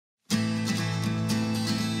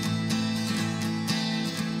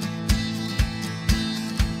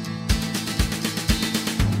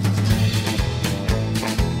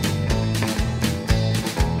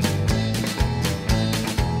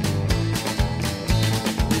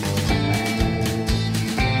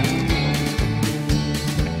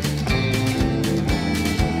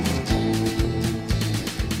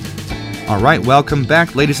All right, welcome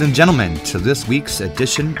back, ladies and gentlemen, to this week's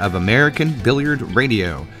edition of American Billiard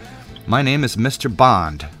Radio. My name is Mr.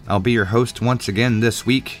 Bond. I'll be your host once again this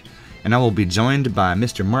week, and I will be joined by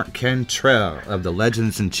Mr. Mark Cantrell of the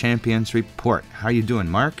Legends and Champions Report. How you doing,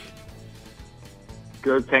 Mark?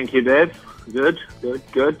 Good, thank you, Dave. Good.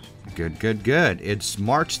 Good. It's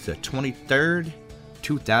March the 23rd,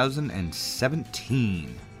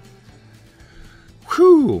 2017.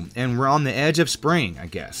 Whew, and we're on the edge of spring, I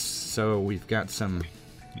guess. So we've got some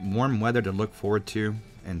warm weather to look forward to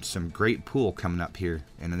and some great pool coming up here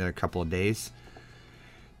in another couple of days.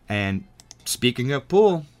 And speaking of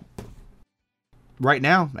pool, right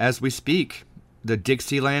now, as we speak, the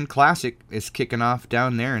Dixieland Classic is kicking off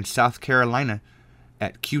down there in South Carolina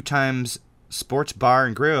at Q Times Sports Bar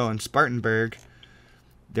and Grill in Spartanburg.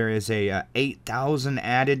 There is a 8,000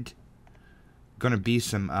 added, going to be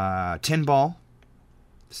some 10 ball,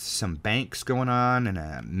 some banks going on, and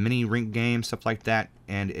a mini rink game, stuff like that.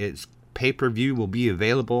 And its pay-per-view will be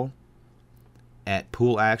available at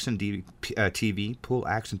Pool Action TV,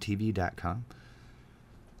 poolactiontv.com.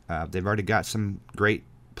 They've already got some great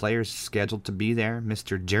players scheduled to be there.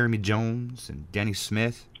 Mr. Jeremy Jones and Denny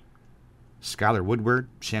Smith, Skylar Woodward,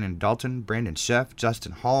 Shannon Dalton, Brandon Sheff,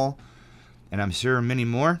 Justin Hall, and I'm sure many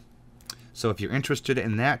more. So if you're interested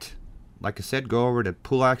in that, like I said, go over to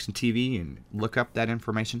Pool Action TV and look up that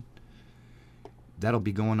information. That'll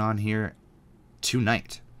be going on here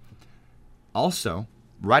tonight. Also,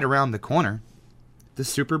 right around the corner, the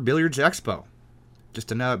Super Billiards Expo.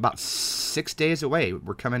 Just about 6 days away.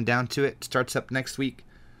 We're coming down to it. Starts up next week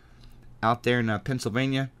out there in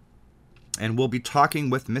Pennsylvania. And we'll be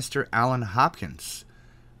talking with Mr. Alan Hopkins,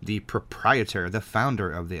 the proprietor, the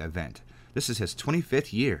founder of the event. This is his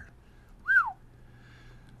 25th year.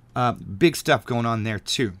 Big stuff going on there,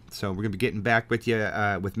 too. So we're going to be getting back with you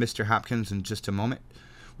with Mr. Hopkins in just a moment.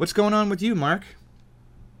 What's going on with you, Mark?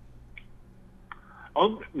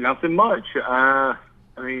 Oh, nothing much. I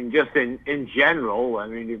mean, just in general, I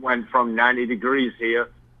mean, it went from 90 degrees here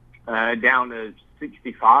down to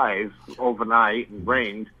 65 overnight and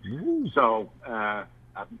rained. Ooh. So I've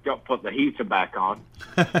got to put the heater back on.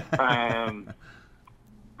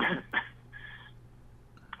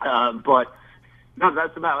 But no,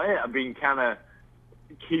 that's about it. I've been kind of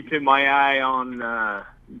keeping my eye on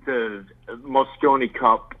the Mosconi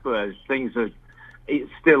Cup. Things are,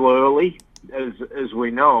 it's still early, as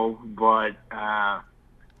we know, but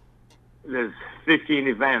there's 15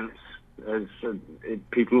 events. As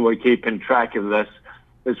people who are keeping track of this,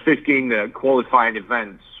 there's 15 qualifying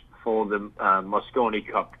events for the Mosconi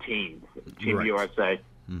Cup Team right. USA.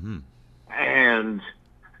 Mm-hmm. And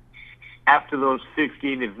after those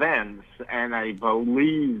 15 events, and I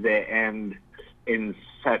believe they end in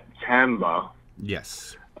September.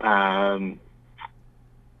 Yes.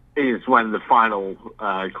 Is when the final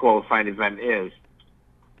qualifying event is.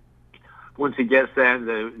 Once it gets there,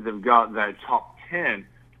 they've got their top 10.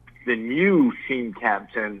 The new team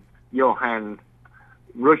captain, Johan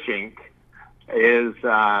Rushink, is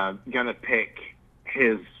going to pick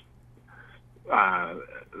his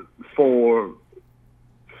 4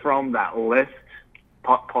 from that list,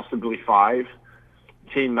 possibly 5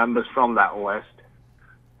 team members from that list.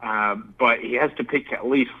 But he has to pick at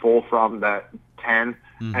least 4 from that 10,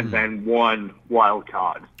 mm-hmm. and then 1 wild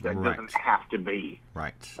card. That right. doesn't have to be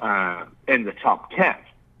right. In the top 10.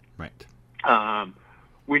 Right.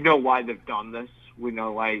 We know why they've done this. We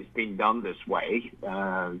know why it's been done this way.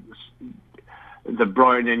 The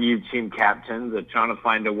brought in a new team captain. They're trying to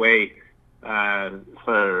find a way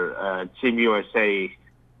for Team USA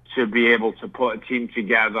to be able to put a team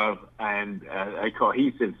together and a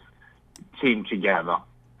cohesive team together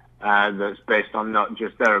that's based on not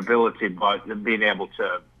just their ability, but being able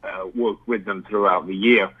to work with them throughout the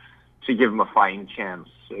year to give them a fighting chance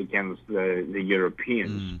against the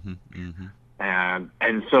Europeans. Mm-hmm, mm-hmm.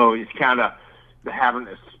 And so it's kind of having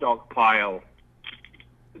to stockpile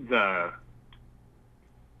the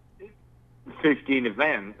 15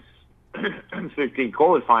 events, 15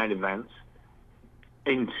 qualifying events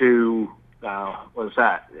into, what's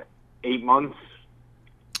that, 8 months?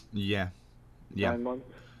 Yeah. 9 months?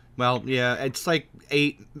 Well, yeah, it's like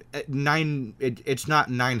 9, it's not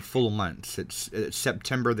 9 full months. It's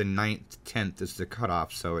September the 9th, 10th is the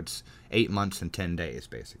cutoff, so it's 8 months and 10 days,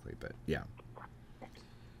 basically, but yeah.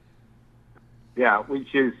 Yeah,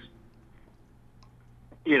 which is,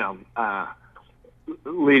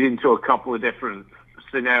 leading to a couple of different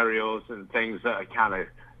scenarios and things that are kind of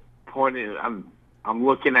pointing, I'm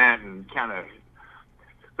looking at and kind of,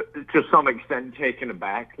 to some extent, taken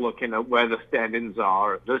aback, looking at where the standings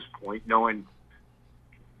are at this point, knowing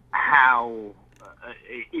how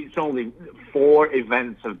it's only 4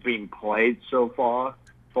 events have been played so far.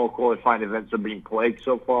 4 qualifying events have been played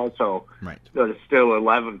so far, so Right. there's still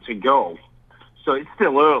 11 to go. So it's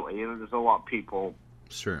still early. There's a lot of people,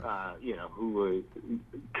 Sure. who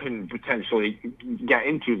can potentially get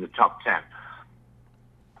into the top 10.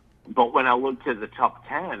 But when I looked at the top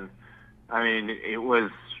 10, I mean, it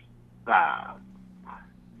was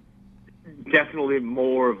definitely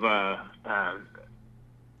more of a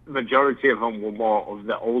majority of them were more of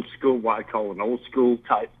the old school, what I call an old school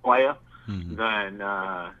type player, than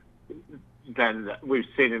we've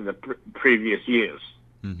seen in the previous years.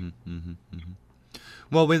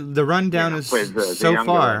 Well, the rundown is so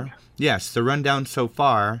far. Yes, the rundown so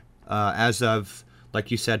far, as of,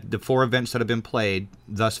 like you said, the 4 events that have been played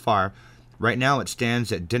thus far. Right now, it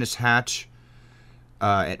stands at Dennis Hatch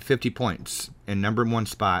at 50 points in number 1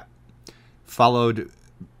 spot, followed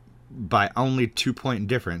by only 2-point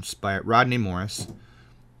difference by Rodney Morris.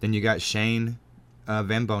 Then you got Shane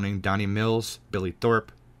Van Boning, Donnie Mills, Billy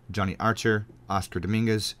Thorpe, Johnny Archer, Oscar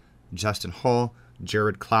Dominguez, Justin Hull,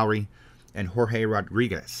 Jared Clowry, and Jorge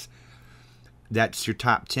Rodriguez. That's your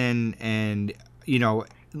top 10, and,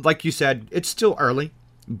 like you said, it's still early,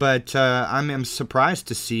 but I'm surprised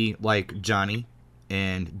to see, like, Johnny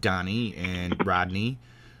and Donnie and Rodney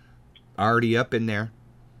already up in there.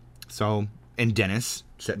 So, and Dennis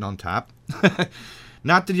sitting on top.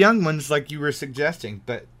 Not the young ones like you were suggesting,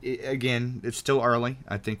 but again, it's still early.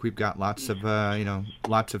 I think we've got lots of,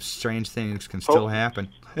 lots of strange things can still happen.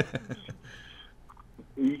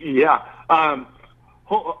 Yeah. Can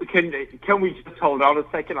we just hold on a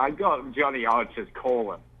second? I got Johnny Archer's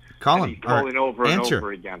calling. Call him. He's calling over and Answer.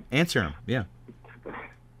 over again. Answer him. Yeah.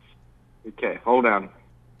 Okay, hold on.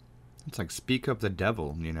 It's like speak of the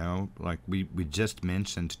devil, like we just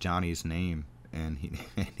mentioned Johnny's name and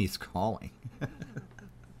he's calling.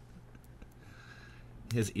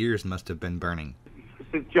 His ears must have been burning.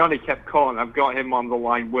 Since Johnny kept calling, I've got him on the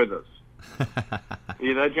line with us. Are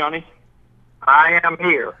you there, Johnny? I am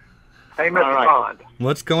here. Hey, Mr. All right. Bond.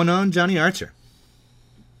 What's going on, Johnny Archer?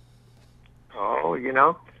 Oh,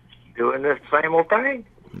 doing this same old thing.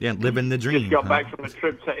 Yeah, living the dream. Just got back from a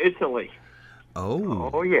trip to Italy.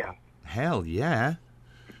 Oh, yeah. Hell yeah.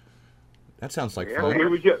 That sounds like Yeah, fun.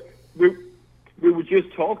 We were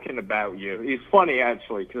just talking about you. It's funny,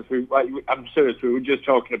 actually, because I'm serious. We were just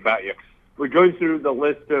talking about you. We're going through the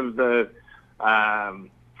list of the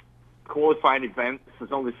qualifying events.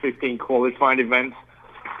 There's only 15 qualifying events.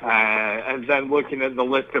 And then looking at the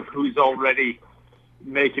list of who's already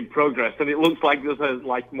making progress. And it looks like there's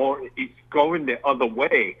more, it's going the other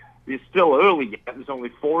way. It's still early yet. There's only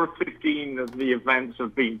 4 of 15 of the events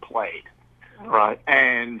have been played. Right.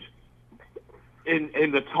 And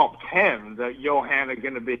in the top 10 that Johan is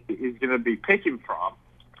going to be picking from,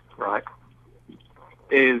 Right.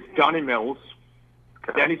 is Donnie Mills,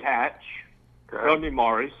 Okay. Dennis Hatch, Okay. Rodney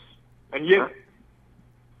Morris, and you. Okay.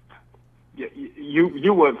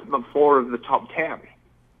 You were the 4 of the top 10,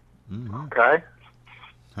 Okay.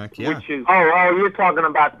 Heck yeah. which is Oh, you're talking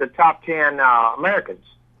about the top 10 Americans.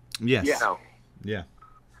 Yes. yeah. No. Yeah.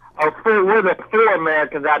 We're the 4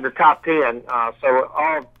 Americans out of the top 10. So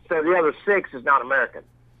the other 6 is not American.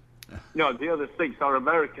 No, the other 6 are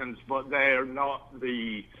Americans, but they're not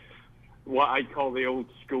what I call the old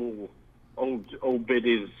school, old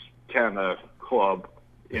biddies kind of club.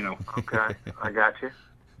 Okay. I got you.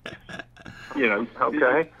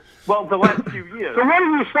 Okay. Well, the last few years. So what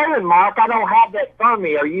are you saying, Mark? I don't have that from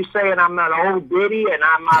me. Are you saying I'm an old biddy and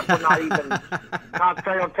I might as well not even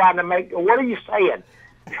concentrate on trying to make... What are you saying?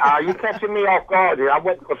 You're catching me off guard here. I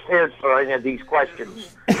wasn't prepared for any of these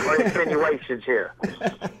questions or insinuations here.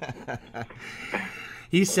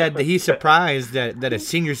 He said that he's surprised that a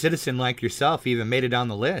senior citizen like yourself even made it on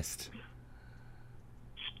the list.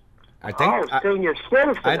 I think. Senior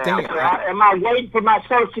citizen. I think- Am I waiting for my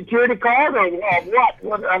Social Security card or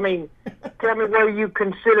what? I mean, tell me where you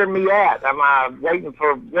consider me at. Am I waiting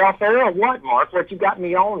for welfare or what, Mark? What you got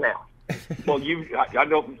me on now? Well, you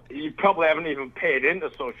probably haven't even paid into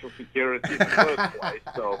Social Security in the first place,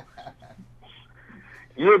 so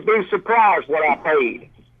You'd be surprised what I paid.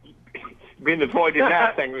 been avoiding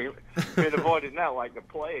that like the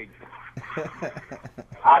plague.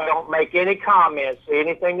 I don't make any comments,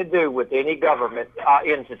 anything to do with any government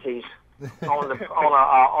entities on a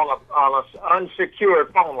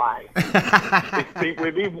unsecured phone line.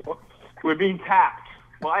 We're being tapped,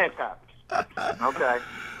 wiretapped. Okay.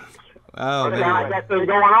 Oh, Sounds man. like that's been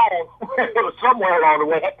going on somewhere along the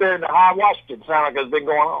way up there in the high Washington. Sounds like it's been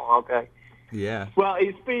going on. Okay. Yeah. Well,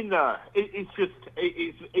 it's been it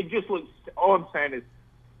just looks. All I'm saying is,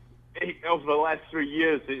 over the last 3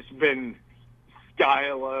 years, it's been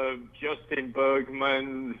Schuyler, Justin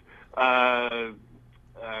Bergman, who's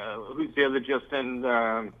the other Justin?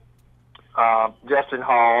 Justin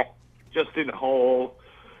Hall. Justin Hall.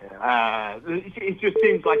 Yeah. It just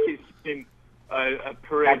seems like it's been a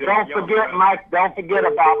parade. Now, don't forget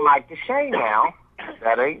about Mike DeShane now.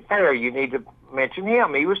 That ain't fair. You need to mention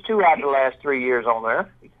him. He was 2 out of the last 3 years on there.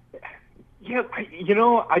 Yeah,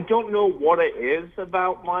 I don't know what it is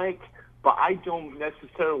about Mike, but I don't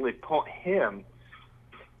necessarily put him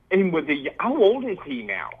in with the. How old is he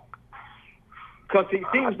now? Because it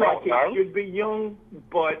seems like he should be young,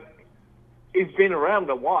 but he's been around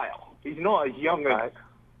a while. He's not as young as,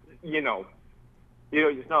 he's not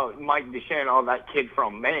Mike DeShane or that kid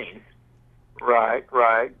from Maine. Right.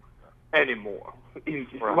 Anymore.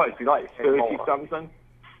 What is he like, 30-something?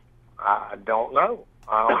 I don't know.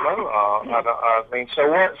 I mean, so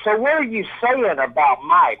what are you saying about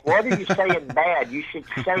Mike? What are you saying bad? You should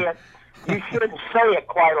say it. You shouldn't say it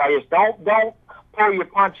quite like this. Don't pull your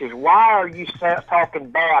punches. Why are you talking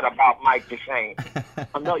bad about Mike DeShane?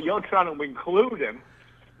 I'm not. You're trying to include him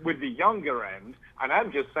with the younger end, and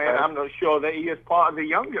I'm just saying I'm not sure that he is part of the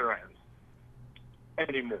younger end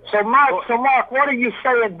anymore. So Mark, what are you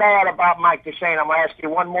saying bad about Mike DeShane? I'm gonna ask you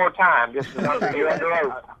one more time, just to under you under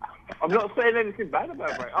oath. I'm not saying anything bad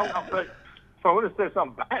about Mike. If I want to say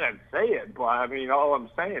something bad, I'd say it. But I mean, all I'm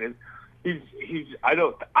saying is he's. I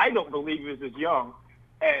don't believe he's as young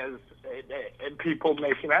as people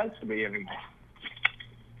make him out to be anymore.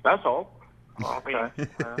 That's all. Okay. I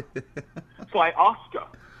mean, it's like Oscar.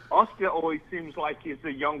 Oscar always seems like he's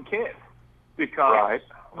a young kid because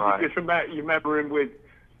you remember him with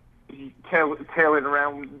tailing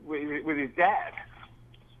around with his dad.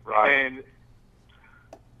 Right.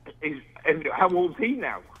 And how old's he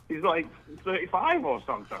now? He's like 35 or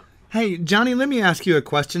something. Hey, Johnny, let me ask you a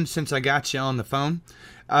question since I got you on the phone.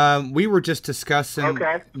 We were just discussing.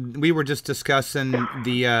 Okay. We were just discussing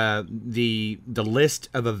the list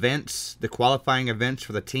of events, the qualifying events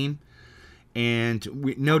for the team, and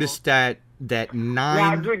we noticed that 9. Now,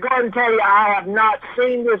 I'm going to tell you, I have not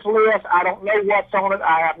seen this list. I don't know what's on it.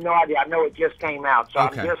 I have no idea. I know it just came out, so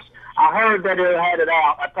okay. I heard that it had it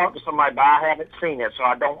out. I talked to somebody, but I haven't seen it, so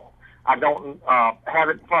I don't have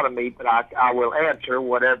it in front of me. But I will answer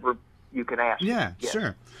whatever you can ask. Yeah, yes.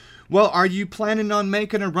 Sure. Well, are you planning on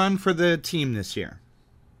making a run for the team this year?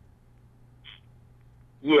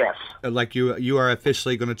 Yes. Like you are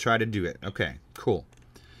officially going to try to do it. Okay, cool.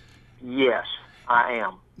 Yes, I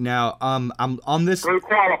am. Now, I'm on this. Through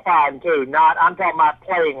qualifying too. I'm talking about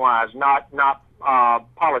playing wise, not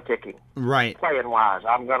politicking. Right. Playing wise,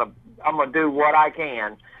 I'm gonna do what I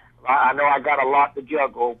can. I know I got a lot to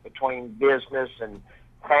juggle between business and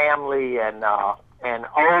family and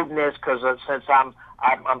oldness, because since I'm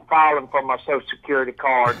filing for my Social Security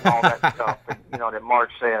card and all that stuff, that Mark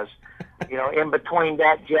says. In between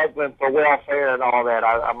that, juggling for welfare and all that,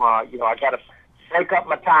 I got to take up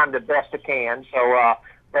my time the best I can. So,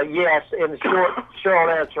 but yes, in the short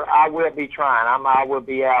answer, I will be trying. I will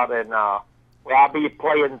be out and I'll be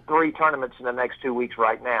playing 3 tournaments in the next 2 weeks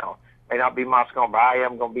right now. May not be Moscow, but I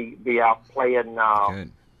am going to be out playing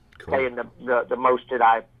Good. Cool. playing the most that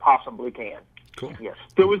I possibly can. Cool. Yes.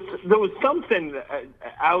 There was something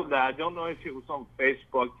out there. I don't know if it was on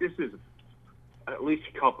Facebook. This is at least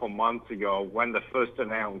a couple months ago when they first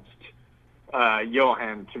announced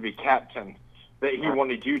Johan to be captain, that he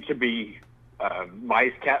wanted you to be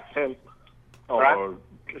vice captain or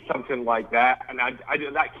something like that. And I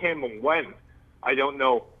that came and went. I don't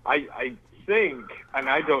know. I think, and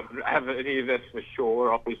I don't have any of this for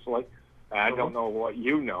sure, obviously. I don't know what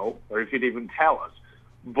you know, or if you'd even tell us.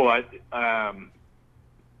 But, I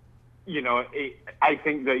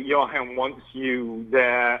think that Johan wants you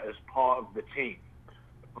there as part of the team,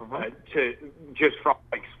 just from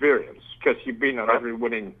experience, because you've been on every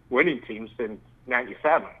winning team since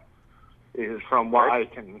 '97, is from what I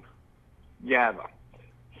can gather.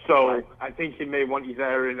 So I think he may want you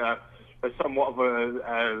there in a somewhat of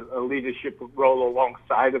a leadership role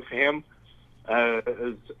alongside of him,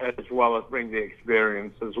 as well as bring the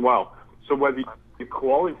experience as well. So whether you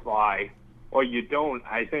qualify or you don't,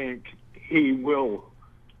 I think he will.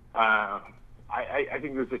 I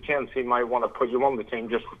think there's a chance he might want to put you on the team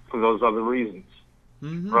just for those other reasons.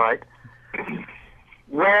 Mm-hmm. Right.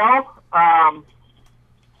 Well,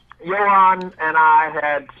 Johan and I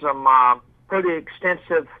had some pretty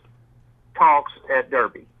extensive talks at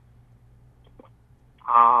Derby.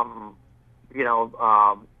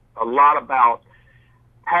 A lot about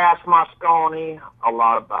past Mosconi, a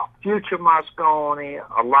lot about future Mosconi,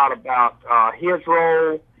 a lot about his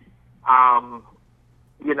role.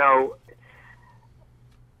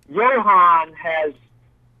 Johan has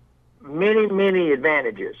many, many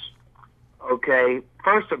advantages. Okay,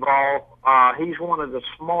 first of all, he's one of the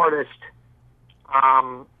smartest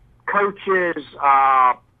coaches,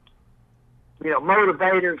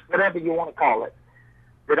 motivators, whatever you want to call it,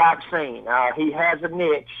 that I've seen. He has a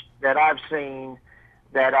niche that I've seen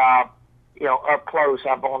that, up close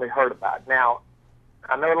I've only heard about. Now,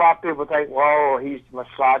 I know a lot of people think, well, he's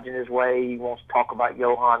massaging his way. He wants to talk about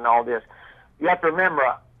Johan and all this. You have to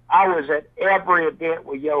remember, I was at every event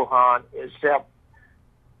with Johan except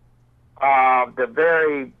the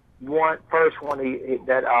very first one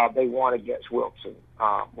that they won against Wilson.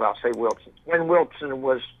 I say Wilson. When Wilson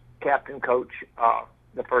was captain coach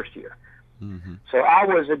the first year. Mm-hmm. So I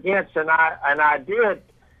was against, and I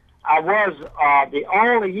was the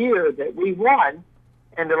only year that we won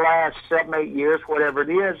in the last 7-8 years, whatever it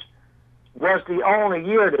is, was the only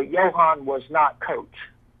year that Johan was not coach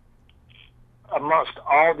amongst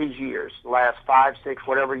all these years, the last 5, 6,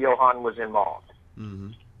 whatever Johan was involved.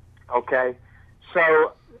 Mm-hmm. Okay?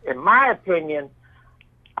 So, in my opinion,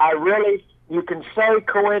 you can say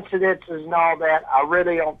coincidences and all that. I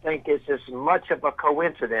really don't think it's as much of a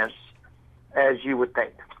coincidence as you would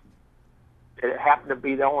think. It happened to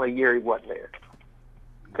be the only year he wasn't there.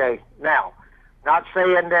 Okay? Now, not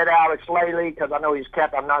saying that Alex Laley, because I know he's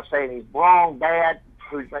captain, I'm not saying he's wrong, bad.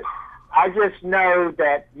 I just know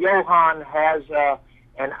that Johan has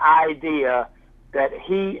an idea that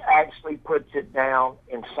he actually puts it down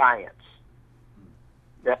in science.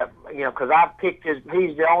 That, because I picked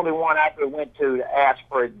he's the only one I ever went to ask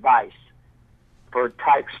for advice for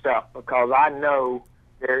type stuff, because I know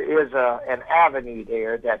there is an avenue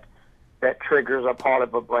there that triggers a part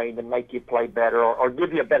of a brain to make you play better or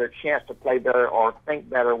give you a better chance to play better or think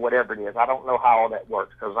better, whatever it is. I don't know how all that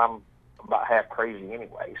works because I'm about half crazy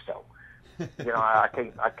anyway. So, I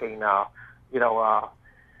can't know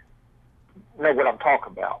what I'm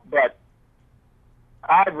talking about. But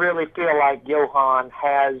I really feel like Johan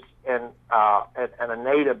has an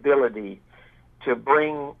innate ability to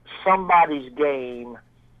bring somebody's game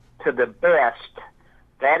to the best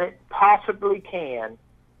that it possibly can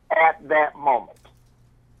at that moment.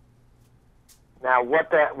 Now,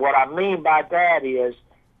 what I mean by that is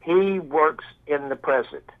he works in the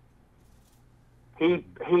present. He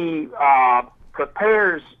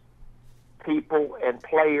prepares people and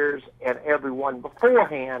players and everyone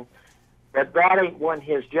beforehand that ain't when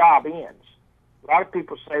his job ends. A lot of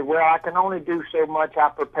people say, well, I can only do so much, I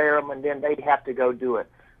prepare them, and then they have to go do it.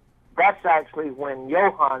 That's actually when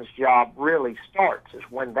Johan's job really starts, is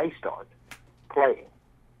when they start playing.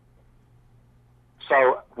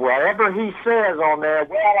 So whatever he says on there,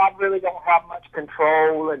 well, I really don't have much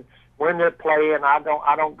control, and when they're playing, I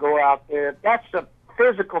don't go out there. That's the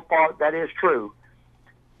physical part. That is true.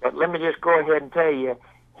 But let me just go ahead and tell you,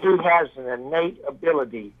 he has an innate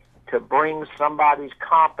ability to bring somebody's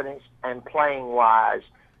confidence and playing wise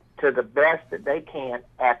to the best that they can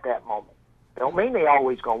at that moment. Don't mean they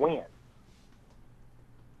always gonna win.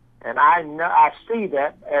 And I see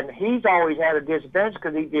that, and he's always had a disadvantage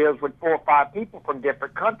because he deals with 4 or 5 people from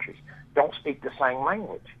different countries, don't speak the same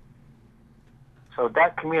language. So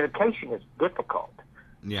that communication is difficult.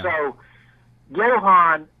 Yeah. So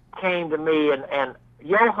Johan came to me, and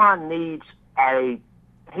Johan needs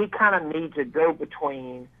he kind of needs a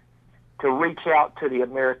go-between to reach out to the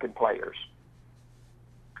American players.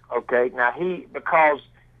 Okay, now because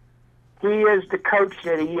he is the coach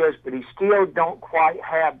that he is, but he still don't quite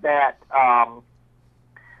have that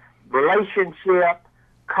relationship,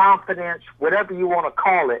 confidence, whatever you want to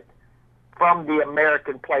call it, from the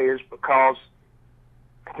American players, because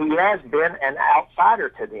he has been an outsider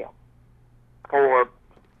to them for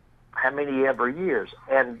how many ever years.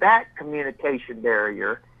 And that communication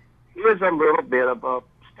barrier is a little bit of a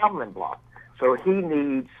stumbling block. So he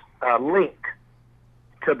needs a link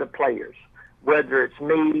to the players, whether it's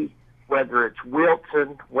me, whether it's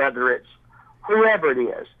Wilson, whether it's whoever it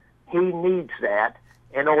is. He needs that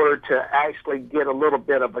in order to actually get a little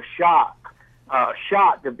bit of a shot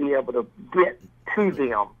to be able to get to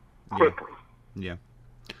them quickly. Yeah.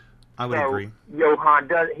 I would agree. Johan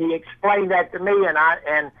he explained that to me, and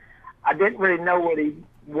I didn't really know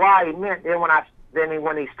why he meant. Then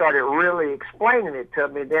when he started really explaining it to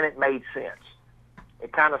me, then it made sense.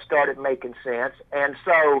 It kind of started making sense, and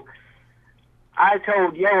so I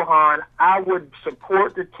told Johan I would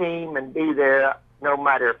support the team and be there no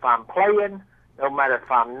matter if I'm playing, no matter if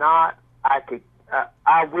I'm not.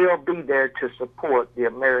 I will be there to support the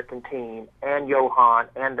American team and Johan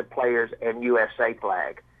and the players and USA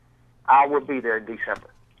flag. I will be there in December.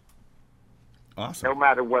 Awesome. No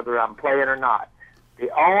matter whether I'm playing or not. The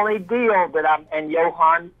only deal that and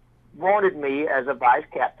Johan wanted me as a vice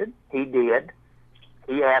captain. He did.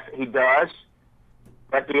 He does.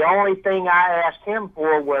 But the only thing I asked him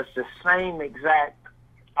for was the same exact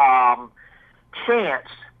chance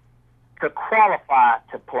to qualify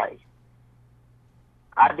to play.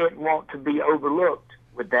 I didn't want to be overlooked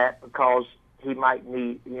with that because he might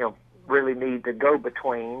really need the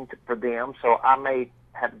go-between for them. So I may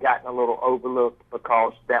have gotten a little overlooked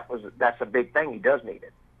because that's a big thing. He does need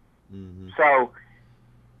it. Mm-hmm. So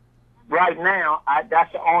right now,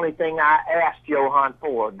 that's the only thing I asked Johan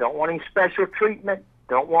for. Don't want any special treatment.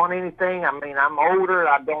 Don't want anything. I mean, I'm older.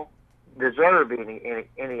 I don't deserve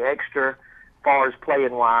any extra as far as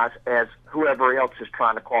playing wise as whoever else is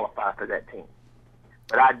trying to qualify for that team.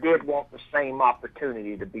 But I did want the same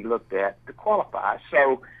opportunity to be looked at to qualify.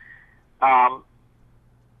 So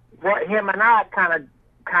what him and I kind of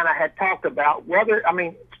had talked about,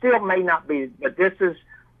 still may not be, but this is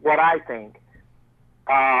what I think,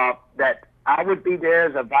 that I would be there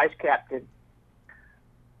as a vice captain,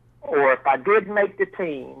 or if I did make the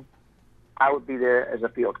team, I would be there as a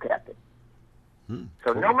field captain.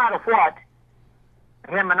 So no matter what,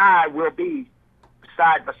 him and I will be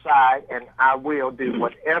side by side, and I will do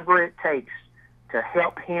whatever it takes to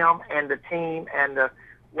help him and the team and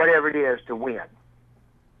whatever it is to win.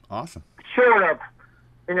 Awesome. Short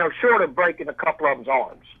of breaking a couple of them's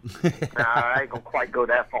arms. I ain't gonna quite go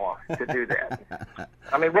that far to do that.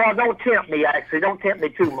 I mean, well, don't tempt me. Actually, don't tempt me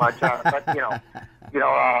too much. But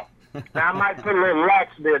I might put a little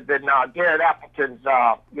laxative than Garrett Appleton's,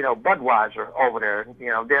 Budweiser over there.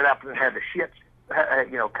 Garrett Appleton had the shits,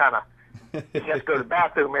 kind of. He has to go to the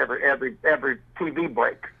bathroom every TV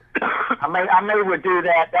break. I may would do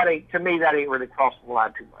that. That ain't really crossing the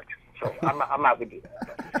line too much. So I might would do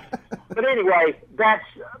that. But anyway,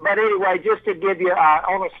 just to give you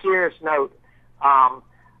on a serious note,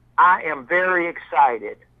 I am very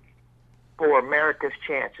excited for America's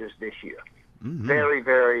chances this year. Mm-hmm. Very,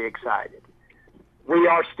 very excited. We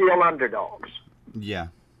are still underdogs. Yeah.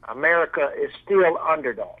 America is still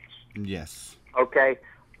underdogs. Yes. Okay.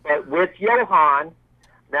 But with Johan,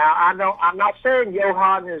 now I'm not saying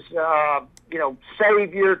Johan is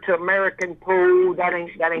savior to American pool. That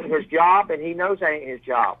ain't his job, and he knows that ain't his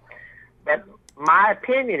job. But my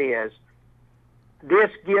opinion is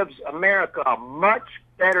this gives America a much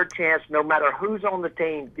better chance. No matter who's on the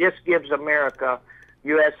team, this gives America,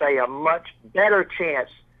 USA, a much better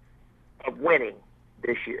chance of winning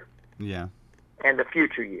this year. Yeah. And the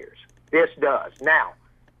future years. This does. Now,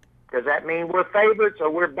 does that mean we're favorites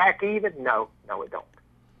or we're back even? No, it don't.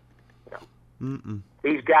 No. Mm-mm.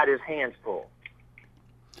 He's got his hands full.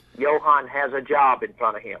 Johan has a job in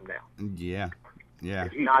front of him now. Yeah.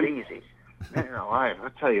 It's not easy. I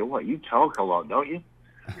tell you what, you talk a lot, don't you?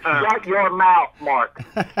 Shut your mouth, Mark.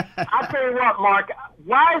 I tell you what, Mark.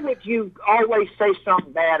 Why would you always say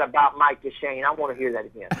something bad about Mike Duchene? I want to hear that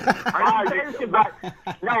again.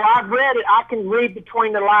 No, I've read it. I can read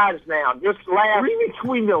between the lines now. Read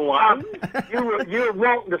between the lines. You're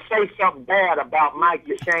wanting to say something bad about Mike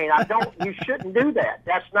Duchene. You shouldn't do that.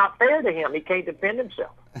 That's not fair to him. He can't defend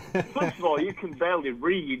himself. First of all, you can barely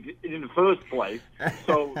read in the first place,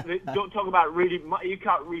 so don't talk about reading. You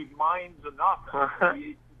can't read minds or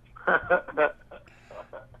nothing. As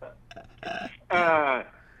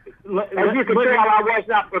you can tell, I was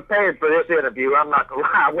not prepared for this interview. I'm not gonna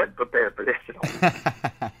lie, I wasn't prepared for this at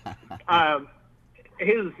all.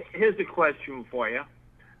 Here's a question for you.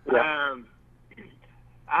 Yeah.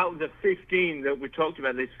 Out of the 15 that we talked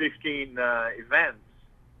about, these 15 events.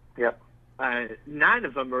 Yep. 9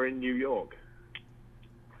 of them are in New York.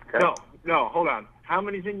 Okay. No, hold on. How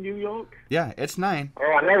many's in New York? Yeah, it's 9.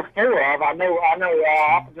 Oh, I know 4 of. I know.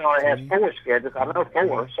 Appleton already has 4 scheduled. I know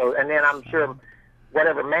 4. So, and then I'm sure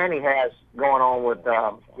whatever Manny has going on with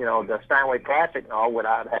the Steinway Classic and all,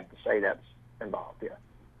 I'd have to say that's involved. Yeah.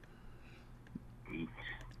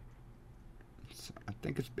 I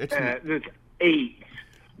think it's there's 8.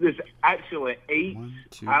 There's actually 8 1,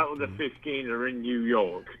 2, out of the 15 are in New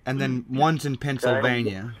York. And then one's in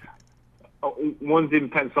Pennsylvania. Oh, one's in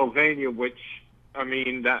Pennsylvania, which, I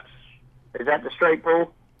mean, that's... Is that the straight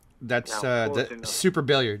pool? That's the Super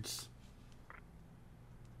Billiards.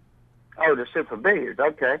 Oh, the Super Billiards,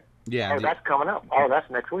 okay. Yeah. Oh, that's coming up. Oh, that's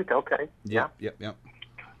next week, okay. Yep.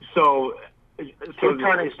 So 2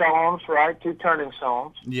 turning songs, right? 2 turning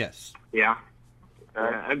songs. Yes. Yeah.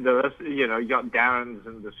 And the rest, you got Darren's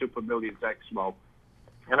and the Super Billiards Expo.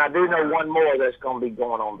 And I do know one more that's going to be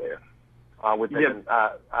going on there. I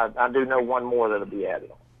do know one more that'll be added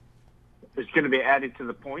on. It's going to be added to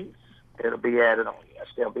the points? It'll be added on, yes.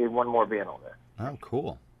 There'll be one more being on there. Oh,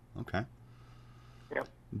 cool. Okay. Yeah.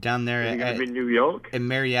 Down there Is it going at, to be New York? in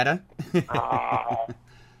Marietta. It's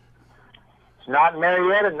not in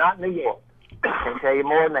Marietta, not New York. I can tell you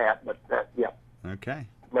more than that, but yeah. Okay.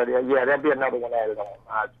 But yeah, there'll be another one added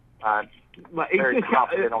on. I'm very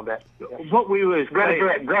confident on that. Yeah. What we were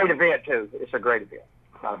saying, Great event too. It's a great event.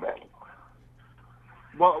 Not a bad one.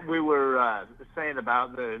 what we were saying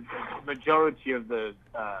about the majority of the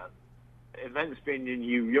events being in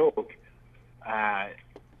New York,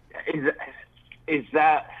 is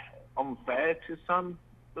that unfair to some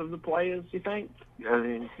of the players, you think? I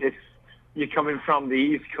mean, if you're coming from the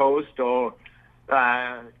East Coast or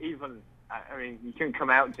even, I mean, you can come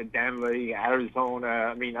out to Denver, Arizona.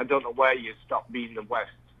 I mean, I don't know where you stop being the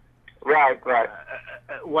West. Right.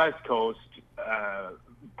 West Coast,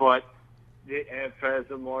 but the airfares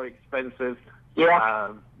are more expensive.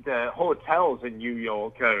 Yeah. The hotels in New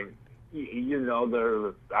York are,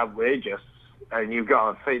 they're outrageous, and you've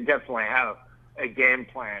got to definitely have a game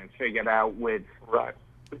plan figured out with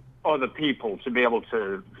other people to be able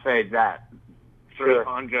to fade that. Sure.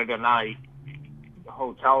 300 a night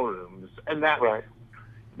hotel rooms, and that's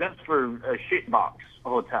for a shitbox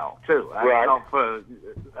hotel too. Right. Not for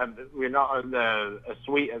we're not in a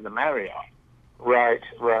suite at the Marriott. Right.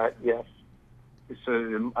 Yeah. It's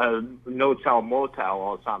a no-tell motel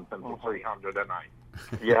or something for 300 a night.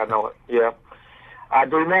 Yeah, I know it. Yeah, I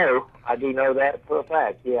do know that for a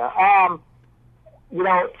fact. Yeah. It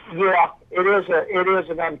is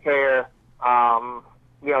an unfair. That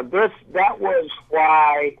was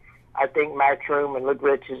why I think Matchroom and Luke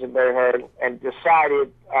Riches and Barry Hearn and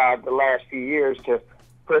decided the last few years to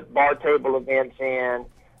put bar table events in,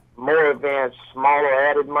 more events, smaller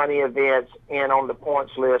added money events in on the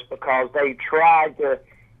points list, because they tried to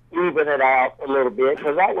even it out a little bit,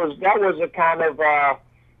 because that was a kind of the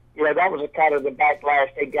backlash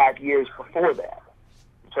they got years before that.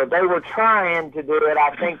 So they were trying to do it.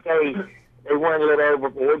 I think they went a little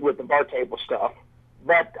overboard with the bar table stuff.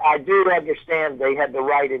 But I do understand they had the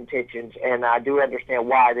right intentions, and I do understand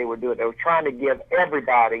why they were doing it. They were trying to give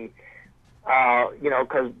everybody,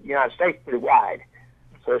 because the United States is pretty wide.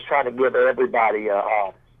 So it's trying to give everybody,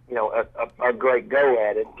 a great go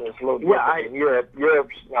at it. It's a little different in Europe.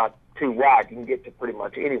 Europe's not too wide. You can get to pretty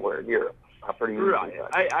much anywhere in Europe. Pretty easily.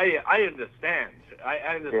 Right. I understand. I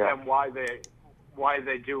understand why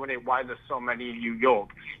they're doing it, why there's so many in New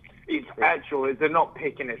York. It's actually, they're not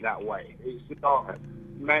picking it that way. It's not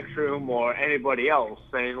Matchroom or anybody else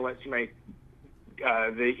saying, let's make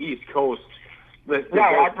the East Coast, the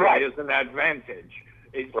players an advantage.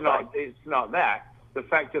 It's not that. The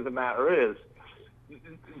fact of the matter is,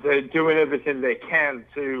 they're doing everything they can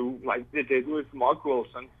to, like they did with Mark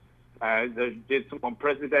Wilson, they did some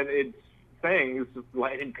unprecedented things,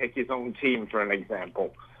 let him pick his own team, for an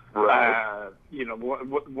example. Right.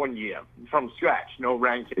 1 year from scratch, no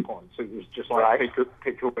ranking points. It was just like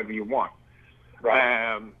pick whoever you want.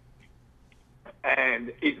 Right.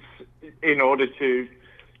 And it's in order to,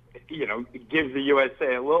 give the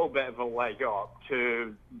USA a little bit of a leg up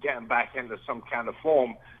to get back into some kind of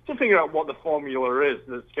form, to figure out what the formula is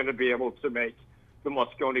that's going to be able to make the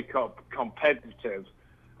Mosconi Cup competitive.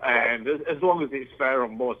 And as long as it's fair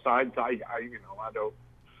on both sides, I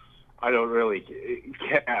don't really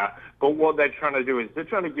care. But what they're trying to do is they're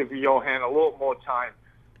trying to give Johan a little more time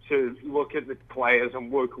to look at the players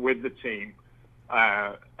and work with the team.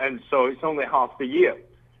 And so it's only half the year.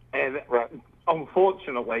 And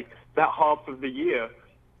unfortunately, that half of the year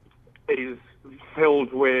is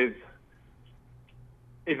filled with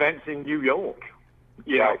events in New York.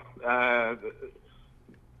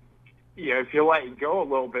 If you let it go a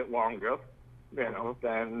little bit longer,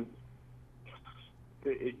 then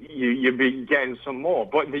you'd be getting some more.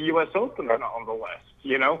 But the U.S. Open are not on the list.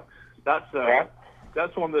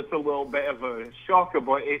 That's one that's a little bit of a shocker.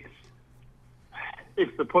 But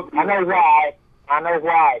it's the put. I know why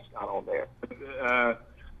it's not on there.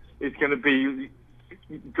 It's going to be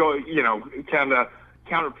kind of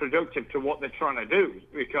counterproductive to what they're trying to do,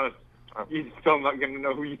 because you're still not going to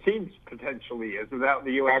know who your team potentially is without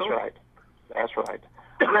the U.S. Open. That's right.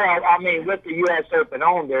 Well, I mean, with the U.S. Open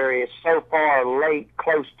on there, is so far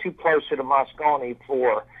too close to the Mosconi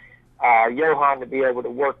for Johan to be able to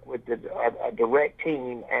work with a direct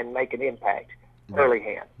team and make an impact early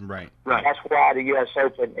hand. Right. That's why the U.S.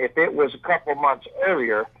 Open, if it was a couple months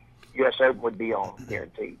earlier, U.S. Open would be on,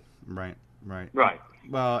 guaranteed. Right.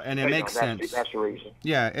 Well, and it makes sense. That's the reason.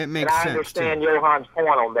 Yeah, it makes sense. I understand Johan's point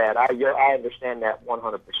on that. I understand that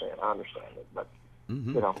 100%. I understand it, but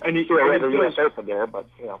and you still have the U.S. Open there, but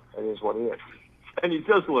it is what it is. And it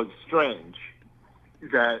does look strange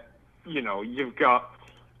that you've got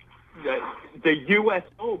the U.S.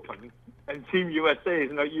 Open and Team USA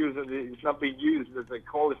is not being used as a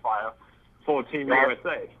qualifier for Team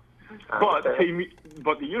USA, but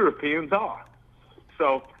the Europeans are.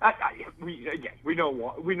 So we know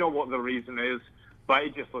what the reason is, but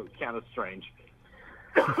it just looks kind of strange.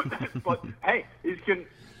 But hey, it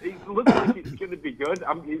looks like it's going to be good.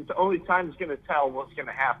 It's the only time it's going to tell what's going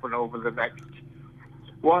to happen over the next.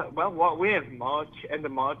 What we have end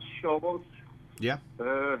of March almost. Yeah.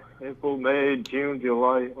 April, May, June,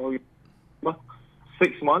 July,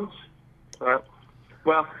 6 months.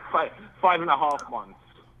 Well, 5.5 months.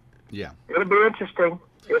 Yeah. It'll be interesting.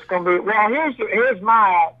 It's going to be. Well, here's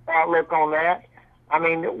my outlook on that. I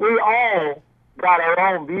mean, we all got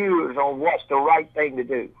our own views on what's the right thing to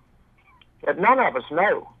do, but none of us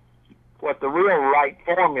know what the real right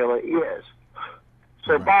formula is.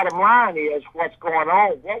 So bottom line is what's going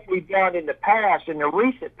on. What we've done in the past, in the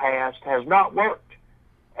recent past, has not worked.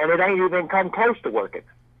 And it ain't even come close to working.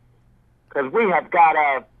 Because we have got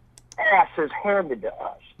our asses handed to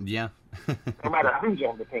us. Yeah. No matter who's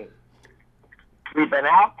on the team. We've been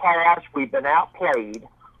outclassed. We've been outplayed.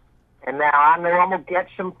 And now I know I'm going to get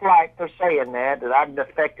some flack for saying that I'm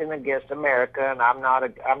defecting against America and I'm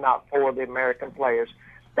not for the American players.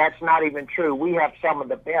 That's not even true. We have some of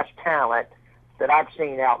the best talent that I've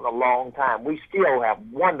seen out in a long time. We still have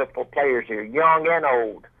wonderful players here, young and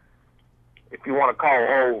old, if you want to call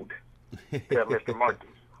old Mr. Markey.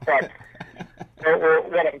 But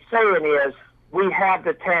what I'm saying is we have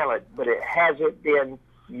the talent, but it hasn't been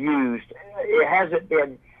used. It hasn't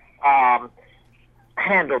been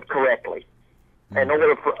handled correctly in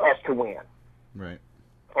order for us to win. Right.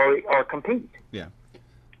 Or compete. Yeah.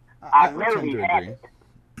 I know we haven't.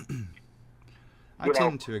 I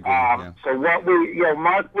tend to agree. Yeah. So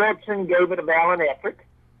Mark Wilson gave it a valiant effort.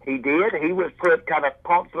 He did. He was thrown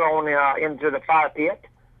into the fire pit.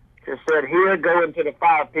 Just said, "Here, go into the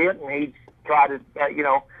fire pit," and he tried to,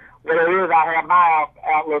 whatever it is. I have my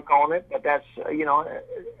outlook on it, but that's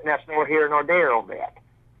that's nor here nor there on that.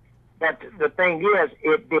 But the thing is,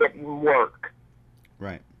 it didn't work.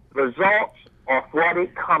 Right. Results are what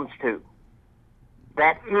it comes to.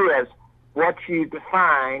 That is what you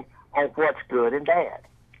define on what's good and bad,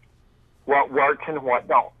 what works and what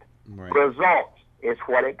don't. Right. Results is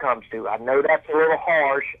what it comes to. I know that's a little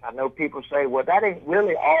harsh. I know people say, well, that ain't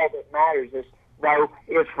really all that matters. No,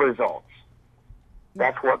 it's results.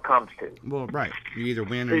 That's what comes to. Well, right. You either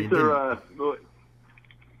win or you didn't.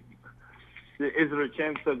 Is there a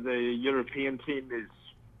chance that the European team is,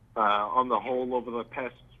 on the whole, over the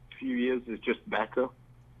past few years, is just better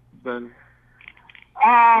than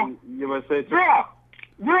USA team?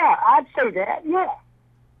 Yeah, I'd say that, yeah.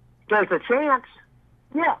 There's a chance,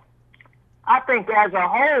 yeah. I think as a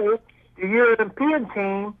whole, the European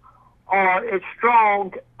team is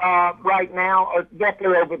strong right now, or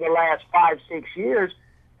definitely over the last 5-6 years,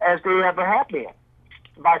 as they ever have been,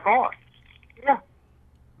 by far. Yeah.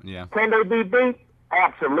 Yeah. Can they be beat?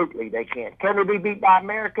 Absolutely they can. Can they be beat by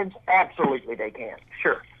Americans? Absolutely they can.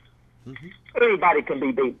 Sure. Mm-hmm. Anybody can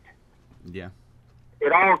be beat. Yeah.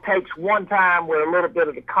 It all takes one time where a little bit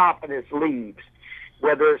of the confidence leaves.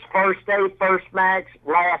 Whether it's first day, first match,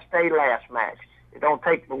 last day, last match. It don't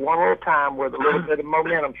take but one little time where the little bit of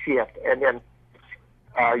momentum shift, and then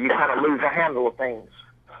you kind of lose the handle of things.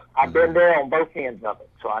 I've been there on both ends of it,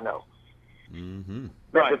 so I know. Mm-hmm.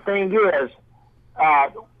 But the thing is,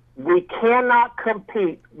 we cannot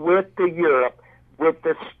compete with the Europe with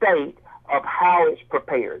the state of how it's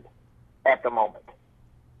prepared at the moment.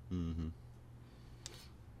 Mm-hmm.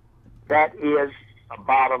 That is a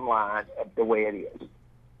bottom line of the way it is.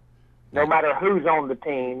 No matter who's on the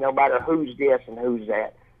team, no matter who's this and who's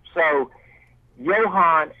that. So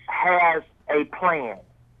Johan has a plan.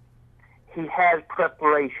 He has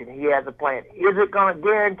preparation. He has a plan. Is it going to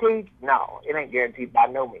guarantee? No, it ain't guaranteed by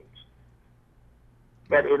no means.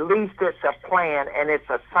 But at least it's a plan, and it's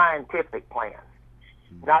a scientific plan.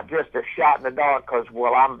 Not just a shot in the dark because,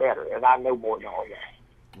 well, I'm better, and I know more than all that.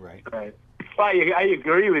 Right. Right. Well, I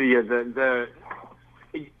agree with you that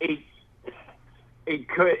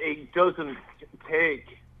it doesn't take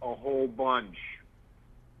a whole bunch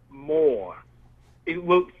more. It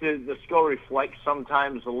looks, the score reflects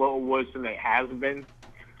sometimes a little worse than it has been.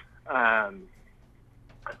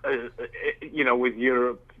 With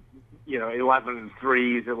Europe, 11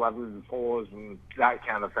 threes, 11 fours, and that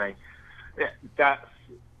kind of thing. That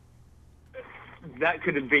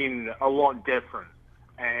could have been a lot different.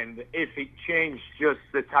 And if it changed, just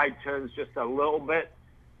the tide turns just a little bit,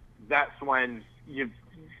 that's when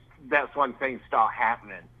things start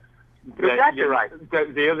happening. Exactly right.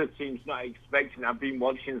 The other team's not expecting. I've been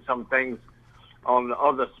watching some things on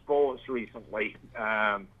other sports recently,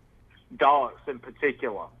 darts in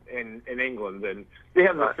particular in England, and they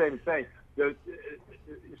have the same thing, the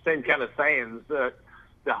same kind of sayings that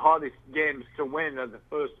the hardest games to win are the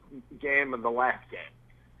first game and the last game.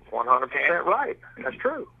 100% right. That's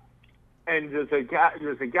true. And there's a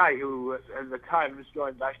guy who, at the time, just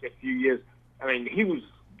going back a few years, I mean, he was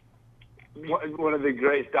one of the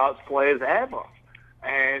greatest darts players ever,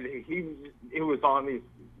 and he was on his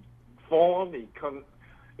form. He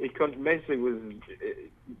couldn't miss. He was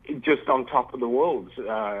just on top of the world,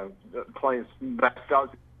 playing best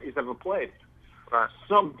darts he's ever played. Right.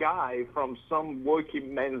 Some guy from some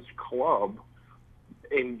working men's club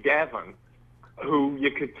in Devon, who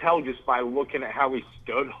you could tell just by looking at how he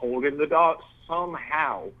stood holding the darts,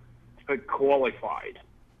 somehow had qualified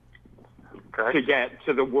to get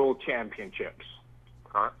to the World Championships.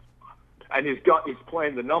 Right. And he's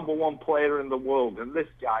playing the number one player in the world, and this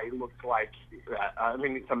guy looks like, I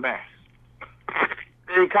mean, it's a mess.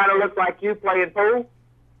 Did he kind of look like you playing pool?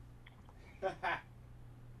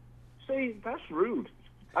 See, that's rude.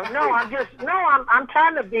 I'm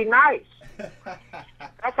trying to be nice.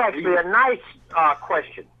 That's actually a nice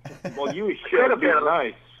question. Well, you should be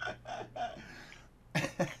nice.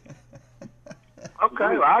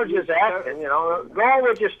 Okay, well, I was just asking, go on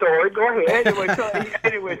with your story. Go ahead.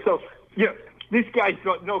 Anyway, so this guy's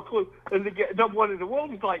got no clue. And the number one in the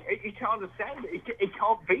world is like, he can't understand it. He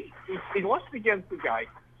can't beat. He lost against the guy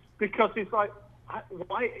because he's like,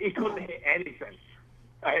 why? He couldn't hit anything.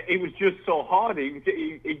 It was just so hard.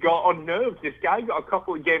 He got unnerved. This guy got a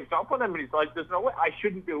couple of games up on him, and he's like, there's no way. I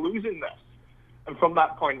shouldn't be losing this. And from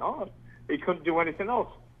that point on, he couldn't do anything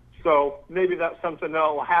else. So maybe that's something that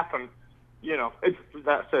will happen.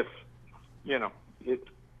 That's if,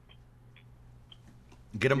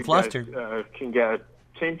 get them flustered. Can get a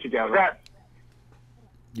team together.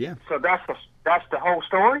 Yeah. So that's the whole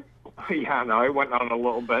story? Yeah, no, it went on a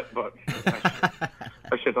little bit, but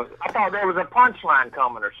I should have. I thought there was a punchline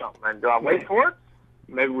coming or something. Do I wait for it?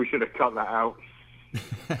 Maybe we should have cut that out.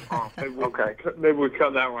 Maybe we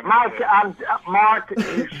cut that one out. Mark,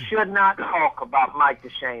 you should not talk about Mike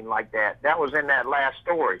DeShane like that. That was in that last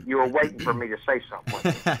story. You were waiting for me to say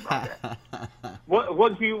something about that.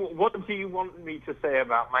 What do you want me to say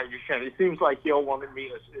about Mike DeShane? It seems like you're wanting me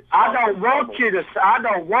to. I don't want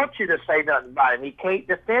you to say nothing about him. He can't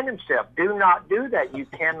defend himself. Do not do that. You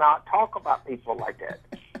cannot talk about people like that.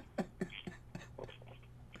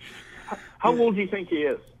 How old do you think he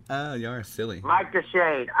is? Oh, you are silly. Mike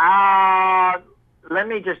DeShane. Let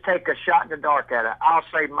me just take a shot in the dark at it. I'll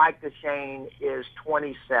say Mike DeShane is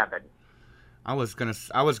 27. I was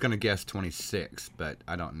gonna guess 26, but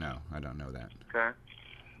I don't know. I don't know that. Okay.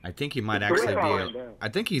 I think he might actually be. I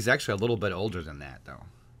think he's actually a little bit older than that, though.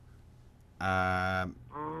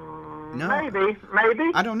 No.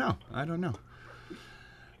 Maybe. I don't know.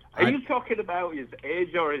 Are you talking about his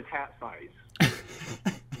age or his hat size?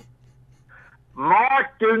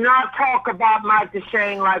 Mark, do not talk about Mike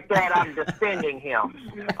DeShane like that. I'm defending him.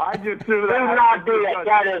 I just threw that. Do not do that.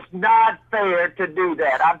 That is not fair to do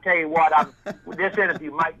that. I'll tell you what. This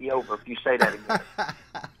interview might be over if you say that again.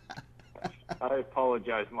 I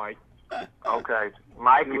apologize, Mike. Okay.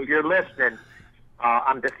 Mike, if you're listening,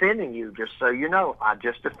 I'm defending you, just so you know. I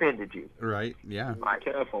just defended you. Right, yeah. Mike.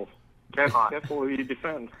 Careful who you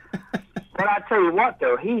defend. But I tell you what,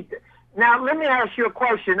 though, now, let me ask you a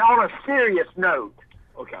question on a serious note.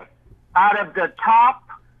 Okay. Out of the top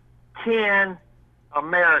 10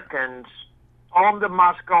 Americans on the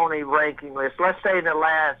Mosconi ranking list, let's say in the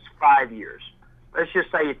last 5 years, let's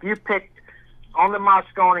just say if you picked on the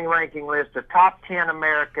Mosconi ranking list the top 10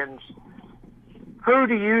 Americans, who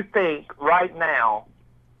do you think right now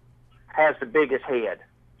has the biggest head?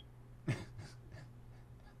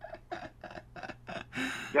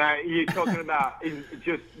 You're talking about in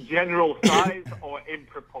just general size or in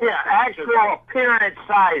proportion? Yeah, actual appearance,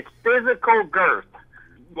 size, physical girth.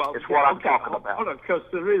 Well, is what I'm talking about. Hold on, because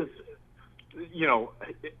there is,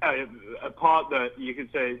 a part that you could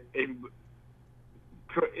say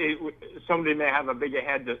somebody may have a bigger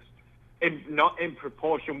head that's not in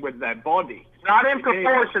proportion with their body. Not in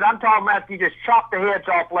proportion. I'm talking about if you just chop the heads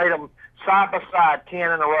off, lay them side by side, 10 in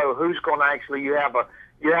a row. Who's going to actually? You have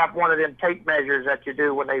one of them tape measures that you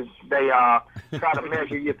do when they try to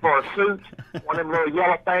measure you for a suit. One of them little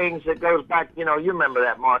yellow things that goes back. You remember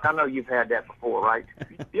that, Mark. I know you've had that before, right?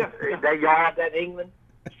 Yeah. Y'all have that in England?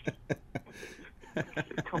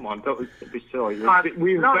 Come on, don't be silly. Just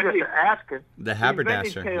asking. The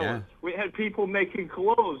haberdasher, yeah. We had people making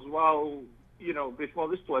clothes before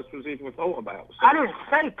this place was even thought about. So. I didn't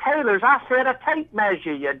say tailors. I said a tape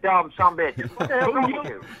measure, you dumb sumbitch. What the hell are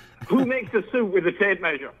you? Who makes a suit with a tape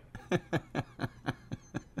measure?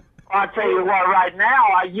 I'll tell you what, right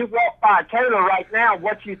now, you walk by Taylor right now,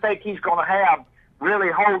 what you think he's going to have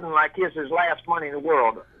really holding like it's his last money in the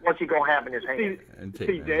world? What's he going to have in his hand?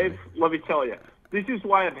 See, Dave, let me tell you. This is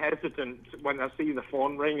why I'm hesitant when I see the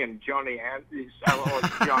phone ring and Johnny answers.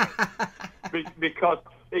 Johnny. Because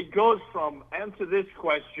it goes from answer this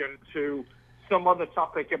question to some other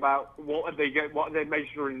topic about what are they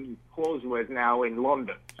measuring clothes with now in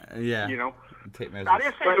London. Yeah. You know? I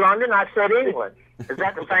didn't say London, I said England. Is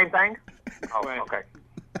that the same thing? Oh, right. Okay.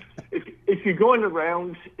 If you're going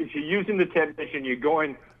around, if you're using the tape measure and you're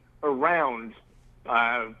going around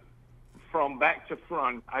from back to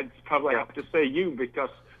front, I'd probably have to say you,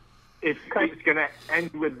 because if it's going to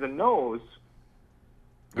end with the nose.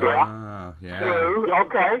 Yeah. Yeah.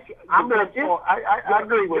 Okay. I'm with you. I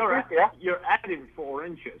agree with you. Yeah. You're adding 4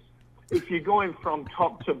 inches. If you're going from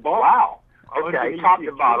top to bottom. Wow. Okay, top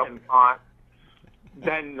to bottom. All right.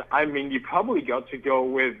 Then, I mean, you probably got to go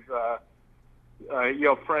with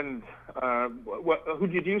your friend, who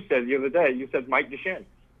did you say the other day? You said Mike Duchene.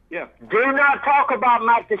 Yeah. Do not talk about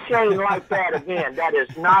Mike Duchene like that again. That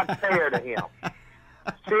is not fair to him.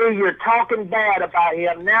 See, you're talking bad about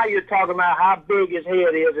him. Now you're talking about how big his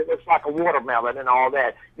head is. It looks like a watermelon and all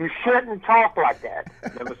that. You shouldn't talk like that.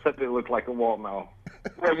 Never said it looked like a watermelon.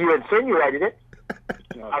 Well, you insinuated it.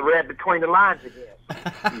 No. I read between the lines again.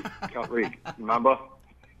 You can't read. Remember?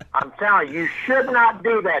 I'm telling you, you should not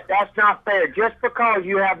do that. That's not fair. Just because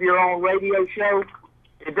you have your own radio show,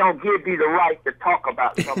 it don't give you the right to talk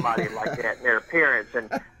about somebody like that and their appearance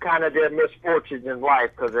and kind of their misfortunes in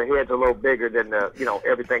life because their head's a little bigger than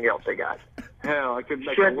everything else they got. Hell, I could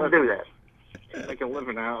make Shouldn't do that. Make a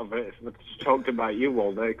living out of it. Let's talk about you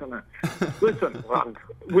all day, couldn't I? Listen, okay.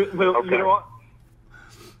 You know what?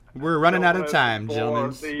 We're running out of time,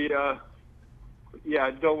 gentlemen.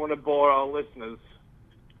 I don't want to bore our listeners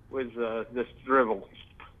with this drivel.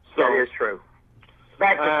 So, that is true.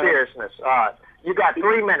 Back to seriousness. You got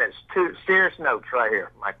 3 minutes. 2 serious notes right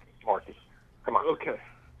here, Marky. Come on. Okay.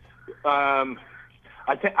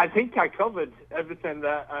 I think I covered everything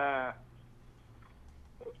that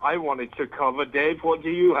I wanted to cover. Dave, what do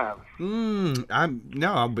you have?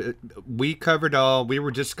 We covered all. We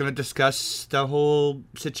were just going to discuss the whole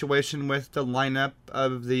situation with the lineup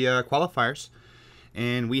of the qualifiers.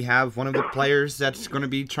 And we have one of the players that's going to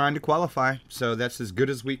be trying to qualify. So that's as good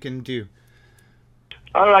as we can do.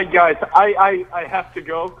 All right, guys. I have to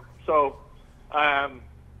go. So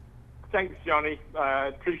thanks, Johnny.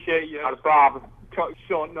 Appreciate you. Not a problem.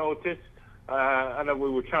 Short notice. I know we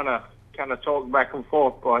were trying to kind of talk back and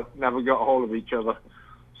forth, but never got a hold of each other.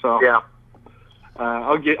 So yeah,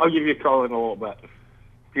 I'll give you a call in a little bit.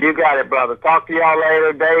 You got it, brother. Talk to y'all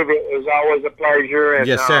later, Dave. It was always a pleasure. And,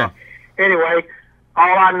 yes, sir. Anyway,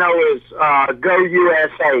 all I know is go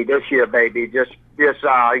USA this year, baby. That's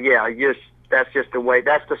just the way.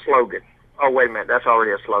 That's the slogan. Oh, wait a minute. That's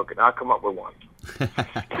already a slogan. I'll come up with one.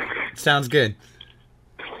 Sounds good.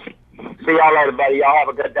 See y'all later, buddy. Y'all have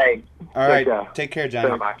a good day. All right. Take care,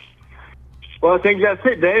 John. Bye. Well, I think that's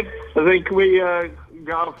it, Dave. I think we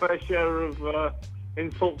got a fair share of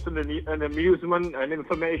insults and amusement and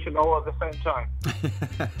information all at the same time.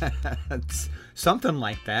 It's something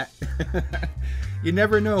like that. You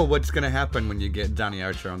never know what's going to happen when you get Johnny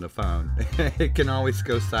Archer on the phone. It can always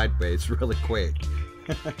go sideways really quick.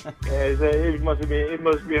 It must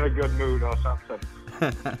be in a good mood or something.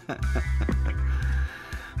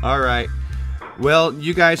 All right. Well,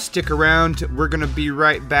 you guys stick around. We're going to be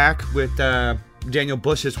right back with Daniel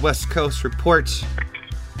Bush's West Coast Report.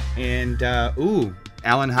 And,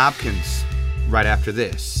 Alan Hopkins right after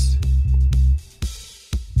this.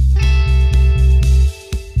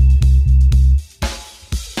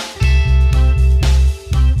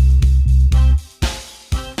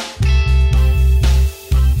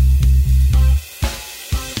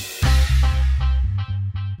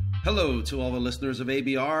 Hello to all the listeners of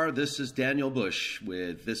ABR. This is Daniel Bush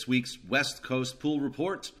with this week's West Coast Pool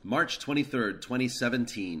Report, March 23rd,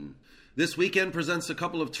 2017. This weekend presents a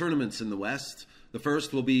couple of tournaments in the West. The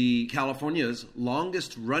first will be California's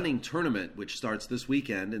longest-running tournament, which starts this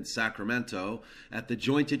weekend in Sacramento at the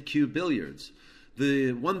Jointed Cube Billiards.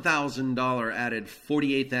 The $1,000 added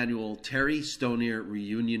 48th annual Terry Stonier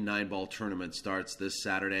Reunion 9-Ball Tournament starts this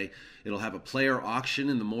Saturday. It'll have a player auction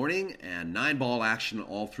in the morning and 9-ball action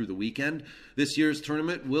all through the weekend. This year's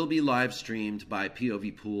tournament will be live streamed by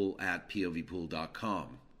POV Pool at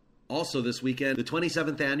povpool.com. Also this weekend, the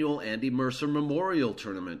 27th annual Andy Mercer Memorial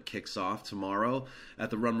Tournament kicks off tomorrow at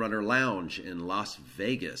the Rum Runner Lounge in Las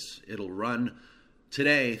Vegas. It'll run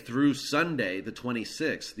today through Sunday, the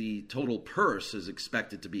 26th. The total purse is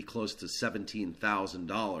expected to be close to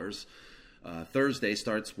 $17,000. Thursday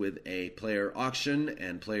starts with a player auction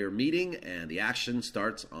and player meeting, and the action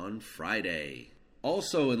starts on Friday.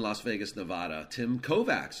 Also in Las Vegas, Nevada, Tim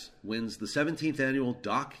Kovacs wins the 17th annual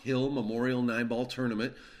Doc Hill Memorial 9-Ball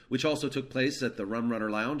Tournament, which also took place at the Rum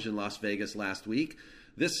Runner Lounge in Las Vegas last week.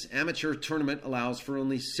 This amateur tournament allows for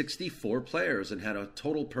only 64 players and had a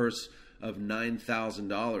total purse of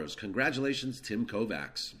 $9,000. Congratulations, Tim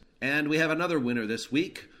Kovacs. And we have another winner this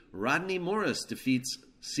week. Rodney Morris defeats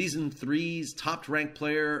Season 3's top-ranked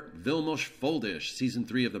player, Vilmos Foldish, Season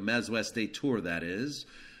 3 of the Mezwest State Tour, that is,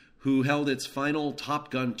 who held its final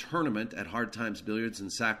Top Gun tournament at Hard Times Billiards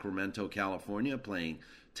in Sacramento, California, playing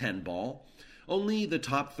 10-ball. Only the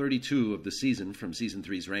top 32 of the season from Season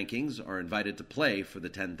 3's rankings are invited to play for the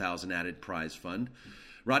 $10,000 added prize fund.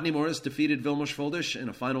 Rodney Morris defeated Vilmos Foldish in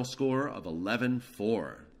a final score of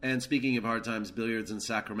 11-4. And speaking of Hard Times Billiards in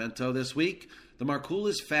Sacramento this week, the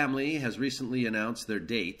Markoulis family has recently announced their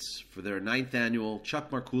dates for their 9th annual Chuck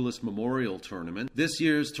Markoulis Memorial Tournament. This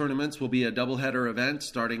year's tournaments will be a doubleheader event,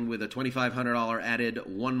 starting with a $2,500 added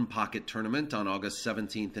one-pocket tournament on August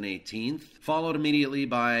 17th and 18th, followed immediately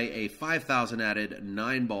by a $5,000 added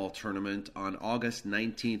 9-ball tournament on August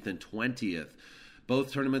 19th and 20th.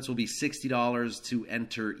 Both tournaments will be $60 to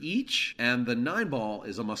enter each, and the 9-ball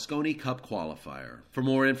is a Mosconi Cup qualifier. For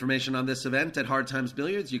more information on this event at Hard Times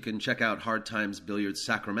Billiards, you can check out Hard Times Billiards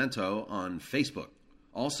Sacramento on Facebook.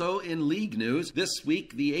 Also, in league news, this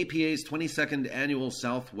week the APA's 22nd Annual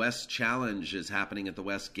Southwest Challenge is happening at the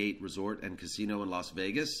Westgate Resort and Casino in Las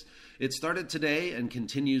Vegas. It started today and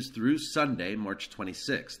continues through Sunday, March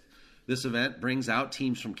 26th. This event brings out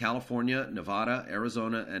teams from California, Nevada,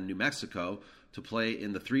 Arizona, and New Mexico to play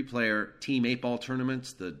in the 3-player Team 8-Ball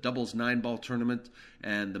tournaments, the Doubles 9-Ball tournament,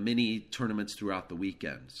 and the mini tournaments throughout the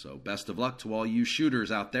weekend. So best of luck to all you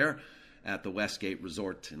shooters out there at the Westgate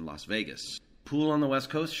Resort in Las Vegas. Pool on the West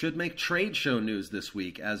Coast should make trade show news this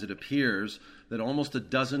week, as it appears that almost a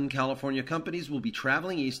dozen California companies will be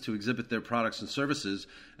traveling east to exhibit their products and services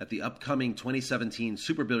at the upcoming 2017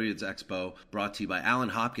 Super Billiards Expo, brought to you by Alan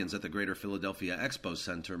Hopkins at the Greater Philadelphia Expo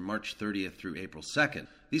Center, March 30th through April 2nd.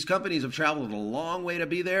 These companies have traveled a long way to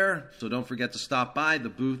be there, so don't forget to stop by the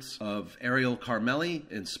booths of Ariel Carmelli,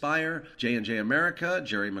 Inspire, J&J America,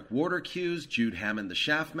 Jerry McWhorter Cues, Jude Hammond the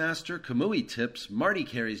Shaftmaster, Kamui Tips, Marty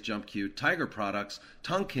Carey's Jump Cue, Tiger Products,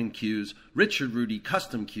 Tonkin Cues, Richard Rudy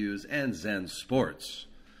Custom Cues, and Zen Sports.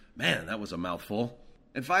 Man, that was a mouthful.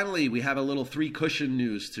 And finally, we have a little 3-Cushion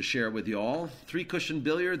news to share with you all. 3-Cushion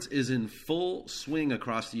Billiards is in full swing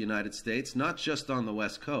across the United States, not just on the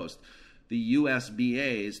West Coast. The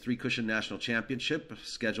USBA's 3-Cushion National Championship,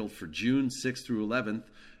 scheduled for June 6th through 11th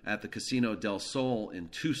at the Casino del Sol in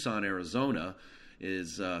Tucson, Arizona,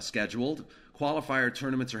 is scheduled. Qualifier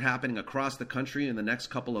tournaments are happening across the country in the next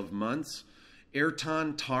couple of months.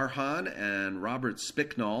 Ayrton Tarhan and Robert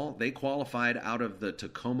Spicknall, they qualified out of the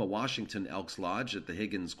Tacoma, Washington Elks Lodge at the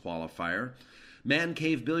Higgins qualifier. Man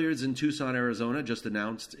Cave Billiards in Tucson, Arizona just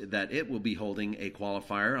announced that it will be holding a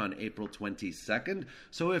qualifier on April 22nd.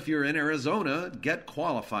 So if you're in Arizona, get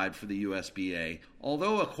qualified for the USBA.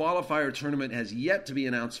 Although a qualifier tournament has yet to be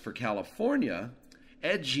announced for California,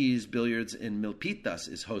 Edgy's Billiards in Milpitas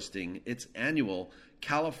is hosting its annual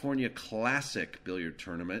California Classic Billiard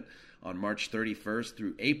Tournament on March 31st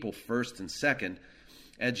through April 1st and 2nd.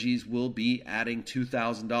 Edgy's will be adding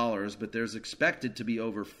 $2,000, but there's expected to be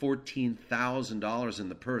over $14,000 in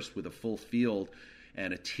the purse with a full field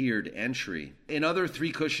and a tiered entry. In other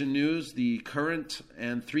 3-Cushion news, the current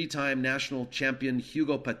and 3-time national champion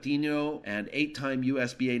Hugo Patino and 8-time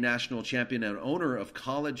USBA national champion and owner of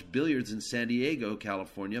College Billiards in San Diego,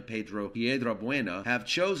 California, Pedro Piedrabuena, have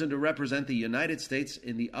chosen to represent the United States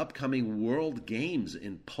in the upcoming World Games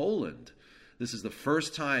in Poland. This is the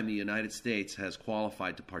first time the United States has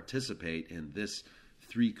qualified to participate in this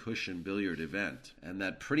 3-Cushion billiard event. And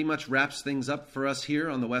that pretty much wraps things up for us here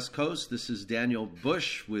on the West Coast. This is Daniel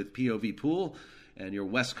Bush with POV Pool and your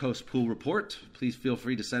West Coast Pool Report. Please feel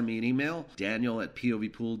free to send me an email,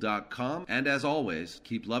 daniel@povpool.com. And as always,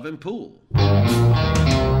 keep loving pool.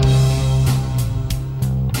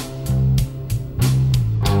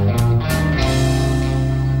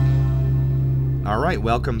 All right,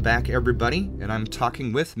 welcome back, everybody. And I'm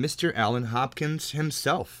talking with Mr. Alan Hopkins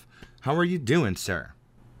himself. How are you doing, sir?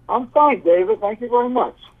 I'm fine, David. Thank you very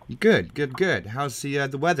much. Good, good, good. How's the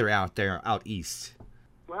weather out there, out east?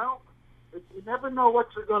 Well, you never know what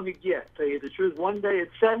you're going to get, to tell you the truth. One day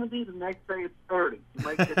it's 70, the next day it's 30. You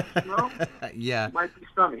might get snow. Yeah. It might be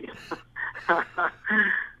sunny.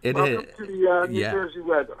 Welcome to the New Jersey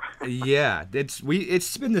weather. Yeah, it's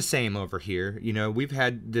been the same over here. You know, we've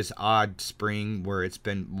had this odd spring where it's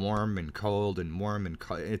been warm and cold and warm and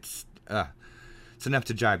cold. it's enough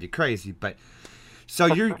to drive you crazy. But so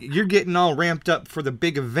you're getting all ramped up for the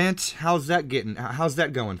big event. How's that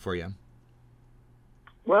going for you?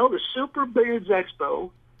 Well, the Super Billiards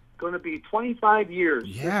Expo going to be 25 years.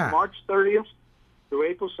 Yeah. This March 30th through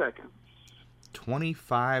April 2nd.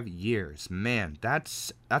 25 years, man.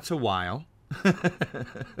 That's a while.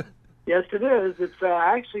 Yes, it is. It's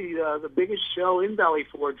actually the biggest show in Valley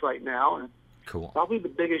Forge right now, and cool. Probably the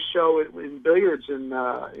biggest show in billiards in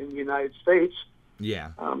the United States.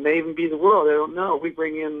 Yeah. May even be the world. I don't know. We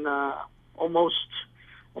bring in almost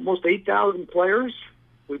 8,000 players.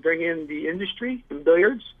 We bring in the industry in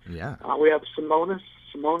billiards. Yeah. We have Simonis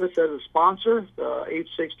as a sponsor, the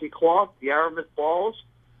 860 cloth, the Aramis balls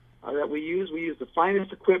that we use. We use the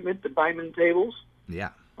finest equipment, the diamond tables. Yeah.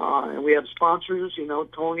 And we have sponsors,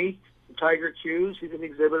 Tony, Tiger Hughes, he's an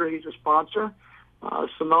exhibitor, he's a sponsor.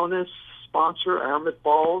 Simonis, sponsor, Aramis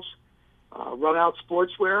balls. Run Out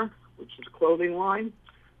Sportswear, which is a clothing line.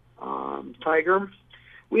 Tiger.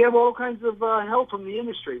 We have all kinds of help from the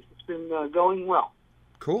industry. It's been going well.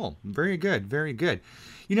 Cool. Very good. Very good.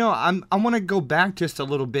 I want to go back just a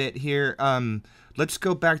little bit here. Let's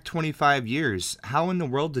go back 25 years. How in the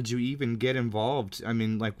world did you even get involved? I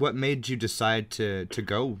mean, what made you decide to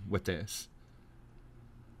go with this?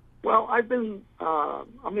 Well, I'm in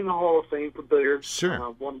the Hall of Fame for billiards.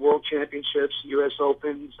 Sure. Won world championships, U.S.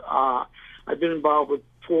 Opens. I've been involved with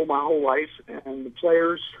pool my whole life, and the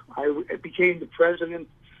players. I became the president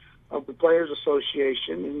of the Players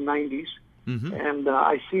Association in the 90s. Mm-hmm. And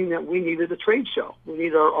I seen that we needed a trade show. We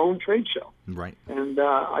needed our own trade show. Right. And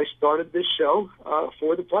I started this show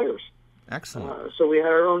for the players. Excellent. So we had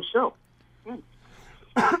our own show.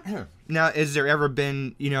 Yeah. Now, has there ever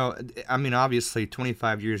been, obviously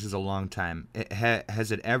 25 years is a long time.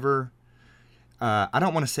 Has it ever, I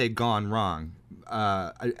don't want to say gone wrong.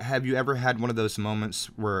 Have you ever had one of those moments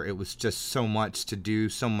where it was just so much to do,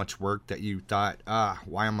 so much work that you thought,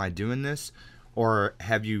 why am I doing this? Or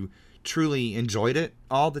have you truly enjoyed it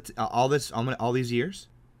all these years?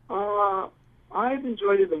 I've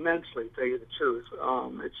enjoyed it immensely, to tell you the truth.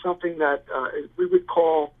 It's something that we would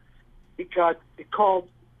call. It called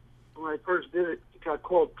when I first did it. It got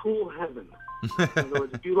called pool heaven. In other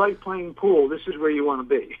words, if you like playing pool, this is where you want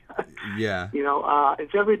to be. Yeah.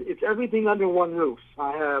 It's everything under one roof.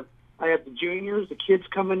 I have the juniors, the kids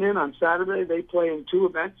coming in on Saturday. They play in 2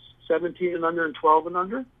 events: 17 and under and 12 and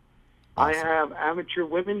under. Awesome. I have amateur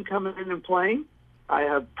women coming in and playing. I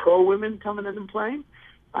have pro women coming in and playing.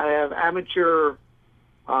 I have amateur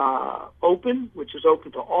open, which is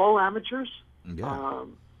open to all amateurs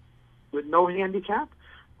with no handicap.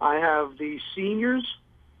 I have the seniors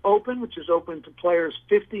open, which is open to players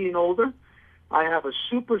 50 and older. I have a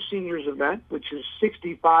super seniors event, which is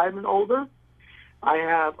 65 and older. I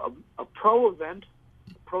have a pro event,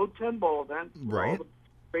 a pro 10-ball event, right. All the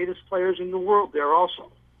greatest players in the world there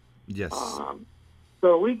also. Yes.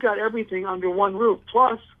 So we've got everything under one roof,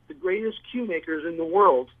 plus the greatest cue makers in the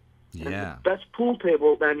world. Yeah. And the best pool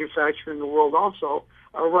table manufacturer in the world also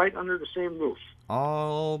are right under the same roof.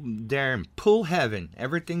 All damn pool heaven.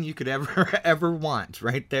 Everything you could ever want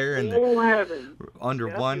right there in pool heaven. Under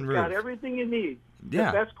one roof. You've got everything you need.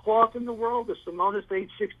 Yeah. The best cloth in the world, the Simonis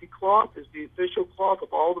 860 cloth, is the official cloth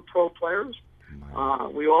of all the pro players.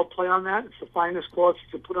 Wow. We all play on that. It's the finest cloth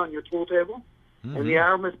you can put on your pool table. Mm-hmm. And the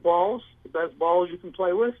Aramis balls, the best balls you can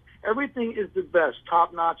play with. Everything is the best,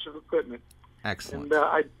 top-notch of equipment. Excellent.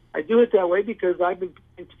 And I do it that way because I've been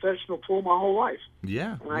in professional pool my whole life.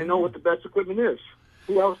 Yeah. And I know what the best equipment is.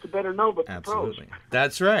 Who else to better know but the pros?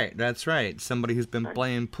 That's right. That's right. Somebody who's been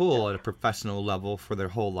playing pool at a professional level for their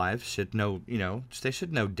whole life should know, they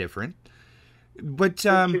should know different. But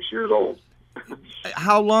 6 years old.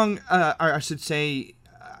 How long, I should say,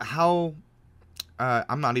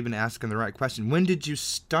 I'm not even asking the right question. When did you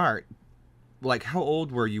start? How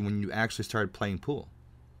old were you when you actually started playing pool?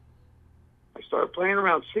 I started playing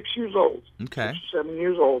around 6 years old. Okay. 6 or 7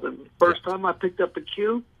 years old. And the first time I picked up a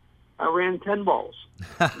cue, I ran 10 balls.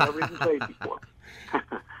 Never even played before.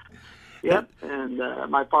 Yep. And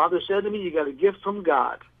my father said to me, "You got a gift from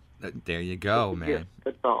God." There you go, man. Gift.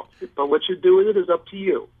 That's all. But what you do with it is up to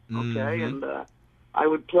you. Okay. Mm-hmm. And I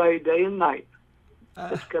would play day and night.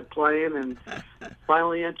 Just kept playing and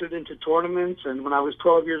finally entered into tournaments. And when I was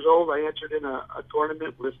 12 years old, I entered in a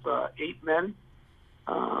tournament with 8 men.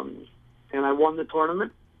 And I won the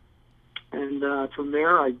tournament. And from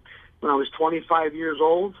there, when I was 25 years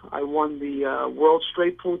old, I won the World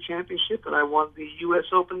Straight Pool Championship, and I won the U.S.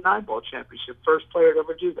 Open 9-ball Championship. First player to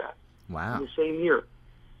ever do that. Wow. In the same year.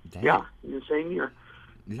 Dang. Yeah, in the same year.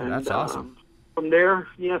 Yeah, and, that's awesome. from there,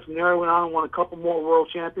 I went on and won a couple more World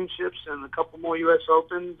Championships and a couple more U.S.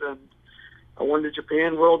 Opens, and I won the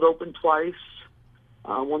Japan World Open twice.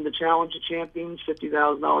 Won the Challenger Champions,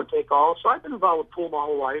 $50,000 take all. So I've been involved with pool my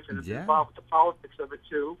whole life, and been involved with the politics of it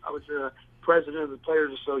too. I was president of the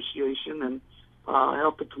Players Association, and I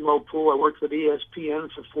helped to promote pool. I worked with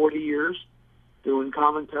ESPN for 40 years, doing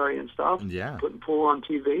commentary and stuff. Yeah. Putting pool on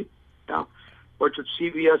TV. Yeah. Worked with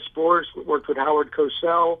CBS Sports. Worked with Howard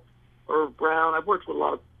Cosell, Irv Brown. I've worked with a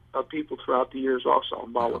lot of people throughout the years also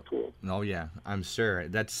involved with pool. Oh yeah, I'm sure.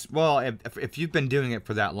 That's well, if you've been doing it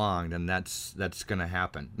for that long, then that's gonna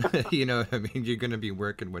happen. You know what I mean? You're gonna be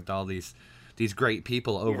working with all these great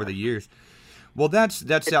people over the years. Well, that's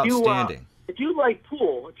outstanding. If you like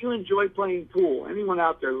pool, if you enjoy playing pool, anyone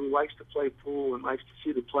out there who likes to play pool and likes to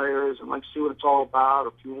see the players and likes to see what it's all about,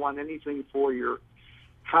 if you want anything for your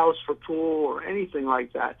house for pool or anything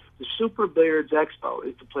like that, the Super Billiards Expo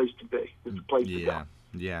is the place to be. It's the place to go.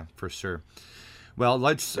 Yeah, for sure. Well,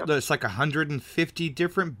 it's like 150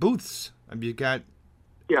 different booths. You got,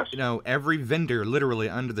 every vendor literally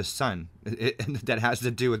under the sun that has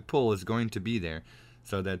to do with pool is going to be there.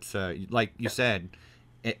 So that's, like you said,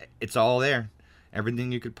 it's all there.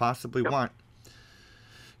 Everything you could possibly want.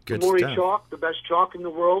 Good Tamori stuff. Chalk, the best chalk in the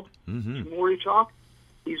world. Mm-hmm. Tamori Chalk.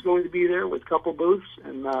 He's going to be there with a couple booths,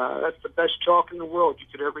 and that's the best chalk in the world you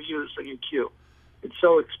could ever use on your cue. It's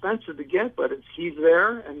so expensive to get, but he's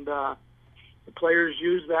there, and the players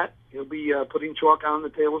use that. He'll be putting chalk on the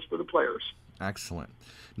tables for the players. Excellent.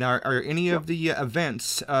 Now, are any of the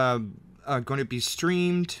events going to be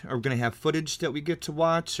streamed? Are we going to have footage that we get to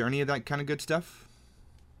watch, or any of that kind of good stuff?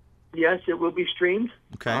 Yes, it will be streamed.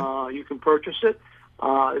 Okay. You can purchase it.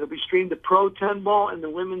 It'll be streamed. The Pro 10 ball and the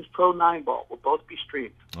Women's Pro 9 ball will both be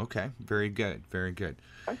streamed. Okay, very good, very good.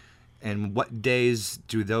 Okay. And what days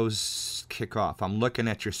do those kick off? I'm looking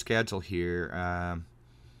at your schedule here.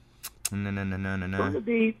 It's going to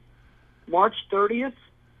be March 30th,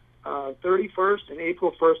 31st, and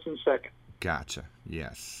April 1st and 2nd. Gotcha.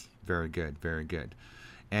 Yes. Very good, very good.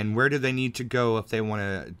 And where do they need to go if they want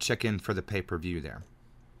to check in for the pay-per-view there?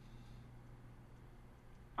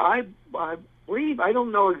 I believe, I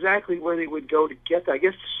don't know exactly where they would go to get that. I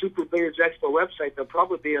guess the Super Billiards Expo website, there'll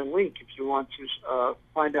probably be a link if you want to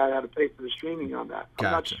find out how to pay for the streaming on that. Gotcha.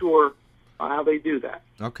 I'm not sure how they do that.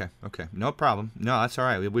 Okay. No problem. No, that's all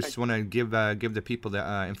right. We just want to give the people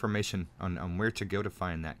the information on where to go to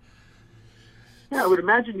find that. Yeah, I would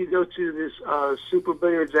imagine you go to this Super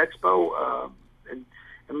Billiards Expo and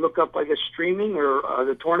look up, I guess, streaming or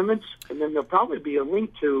the tournaments, and then there'll probably be a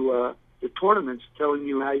link to the tournaments telling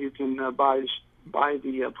you how you can buy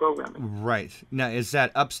the programming. Right. Now, is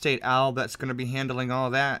that Upstate Owl that's going to be handling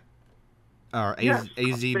all that? Or yes,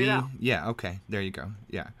 AZB? Yeah, okay. There you go.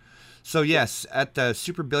 Yeah. So, yes, at the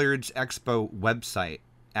Super Billiards Expo website,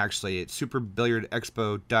 actually, it's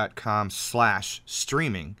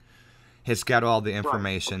superbilliardexpo.com/streaming. It's got all the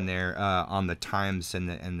information there on the times and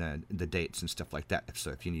the dates and stuff like that.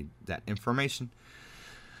 So if you need that information,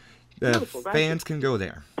 fans can go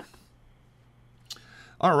there.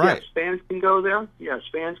 All right. Yes, fans can go there. Yes,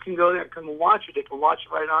 fans can go there. Come and watch it. They can watch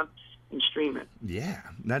it right on and stream it. Yeah,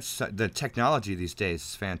 that's the technology these days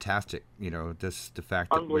is fantastic. You know, the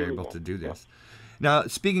fact that we're able to do this. Yeah. Now,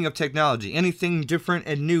 speaking of technology, anything different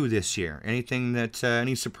and new this year? Anything that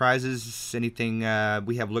any surprises? Anything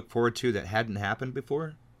we have looked forward to that hadn't happened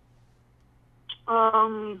before?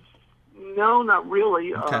 No, not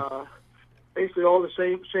really. Okay. Basically, all the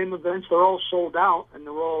same events. They're all sold out, and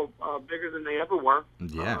they're all bigger than they ever were.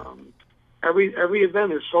 Yeah. Every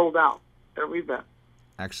event is sold out. Every event.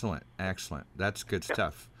 Excellent. That's good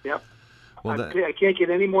stuff. Yep. Well, I can't get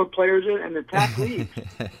any more players in, and the TAP leagues,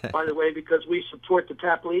 by the way, because we support the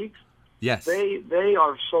TAP leagues. Yes. They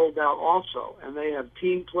are sold out also, and they have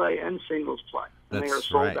team play and singles play. And they are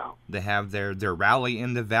sold out. They have their Rally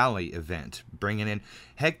in the Valley event, bringing in,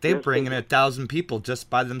 heck, they bring in 1,000 people just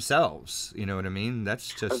by themselves. You know what I mean? That's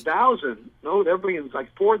just 1,000. No, they're bringing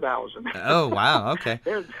like 4,000. Oh wow, okay.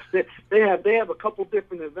 They have a couple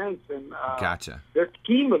different events, and gotcha. Their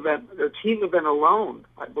team event alone,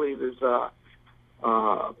 I believe, is about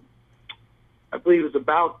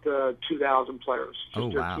 2,000 players.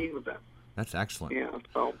 Just their team event. That's excellent. Yeah,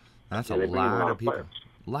 so that's a lot of people.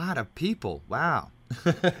 A lot of people. Wow.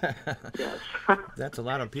 Yes. That's a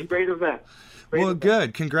lot of people. Great event.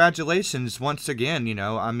 Good. Congratulations once again. You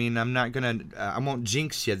know, I mean, I won't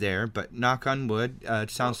jinx you there, but knock on wood,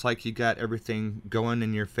 it sounds like you got everything going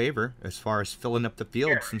in your favor as far as filling up the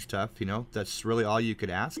fields and stuff. You know, that's really all you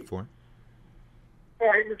could ask for. All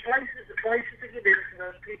right, the prices to get in for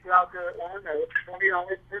those people out there that want to know, it's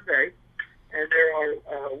 $20 per day. and there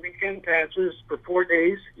are weekend passes for 4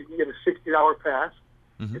 days. You can get a $60 pass.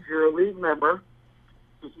 Mm-hmm. If you're a league member,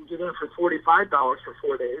 you can get in for $45 for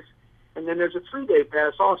 4 days. And then there's a 3-day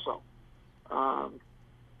pass also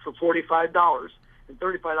for $45 and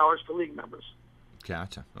 $35 for league members.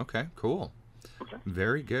 Gotcha. Okay, cool. Okay.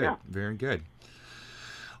 Very good. Yeah. Very good.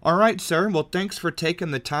 All right, sir. Well, thanks for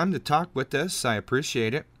taking the time to talk with us. I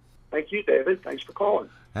appreciate it. Thank you, David. Thanks for calling.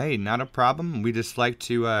 Hey, not a problem. We just like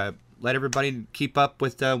to let everybody keep up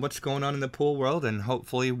with what's going on in the pool world, and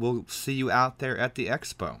hopefully we'll see you out there at the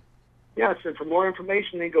expo. Yes, and for more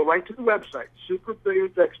information, they go right to the website,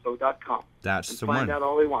 superbilliardsexpo.com. That's the one. one. Find out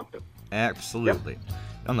all they want to. Absolutely. Yep.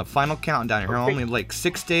 On the final countdown here, only like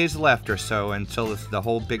 6 days left or so until the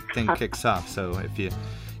whole big thing kicks off. So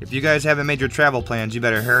if you guys haven't made your travel plans, you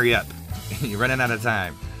better hurry up. You're running out of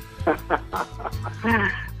time.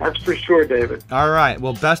 That's for sure, David. All right.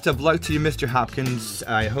 Well, best of luck to you, Mr. Hopkins.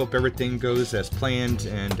 I hope everything goes as planned,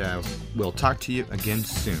 and we'll talk to you again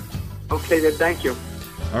soon. Okay, then. Thank you.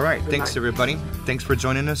 All right. Thanks, everybody. Thanks for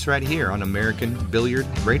joining us right here on American Billiard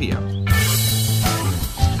Radio.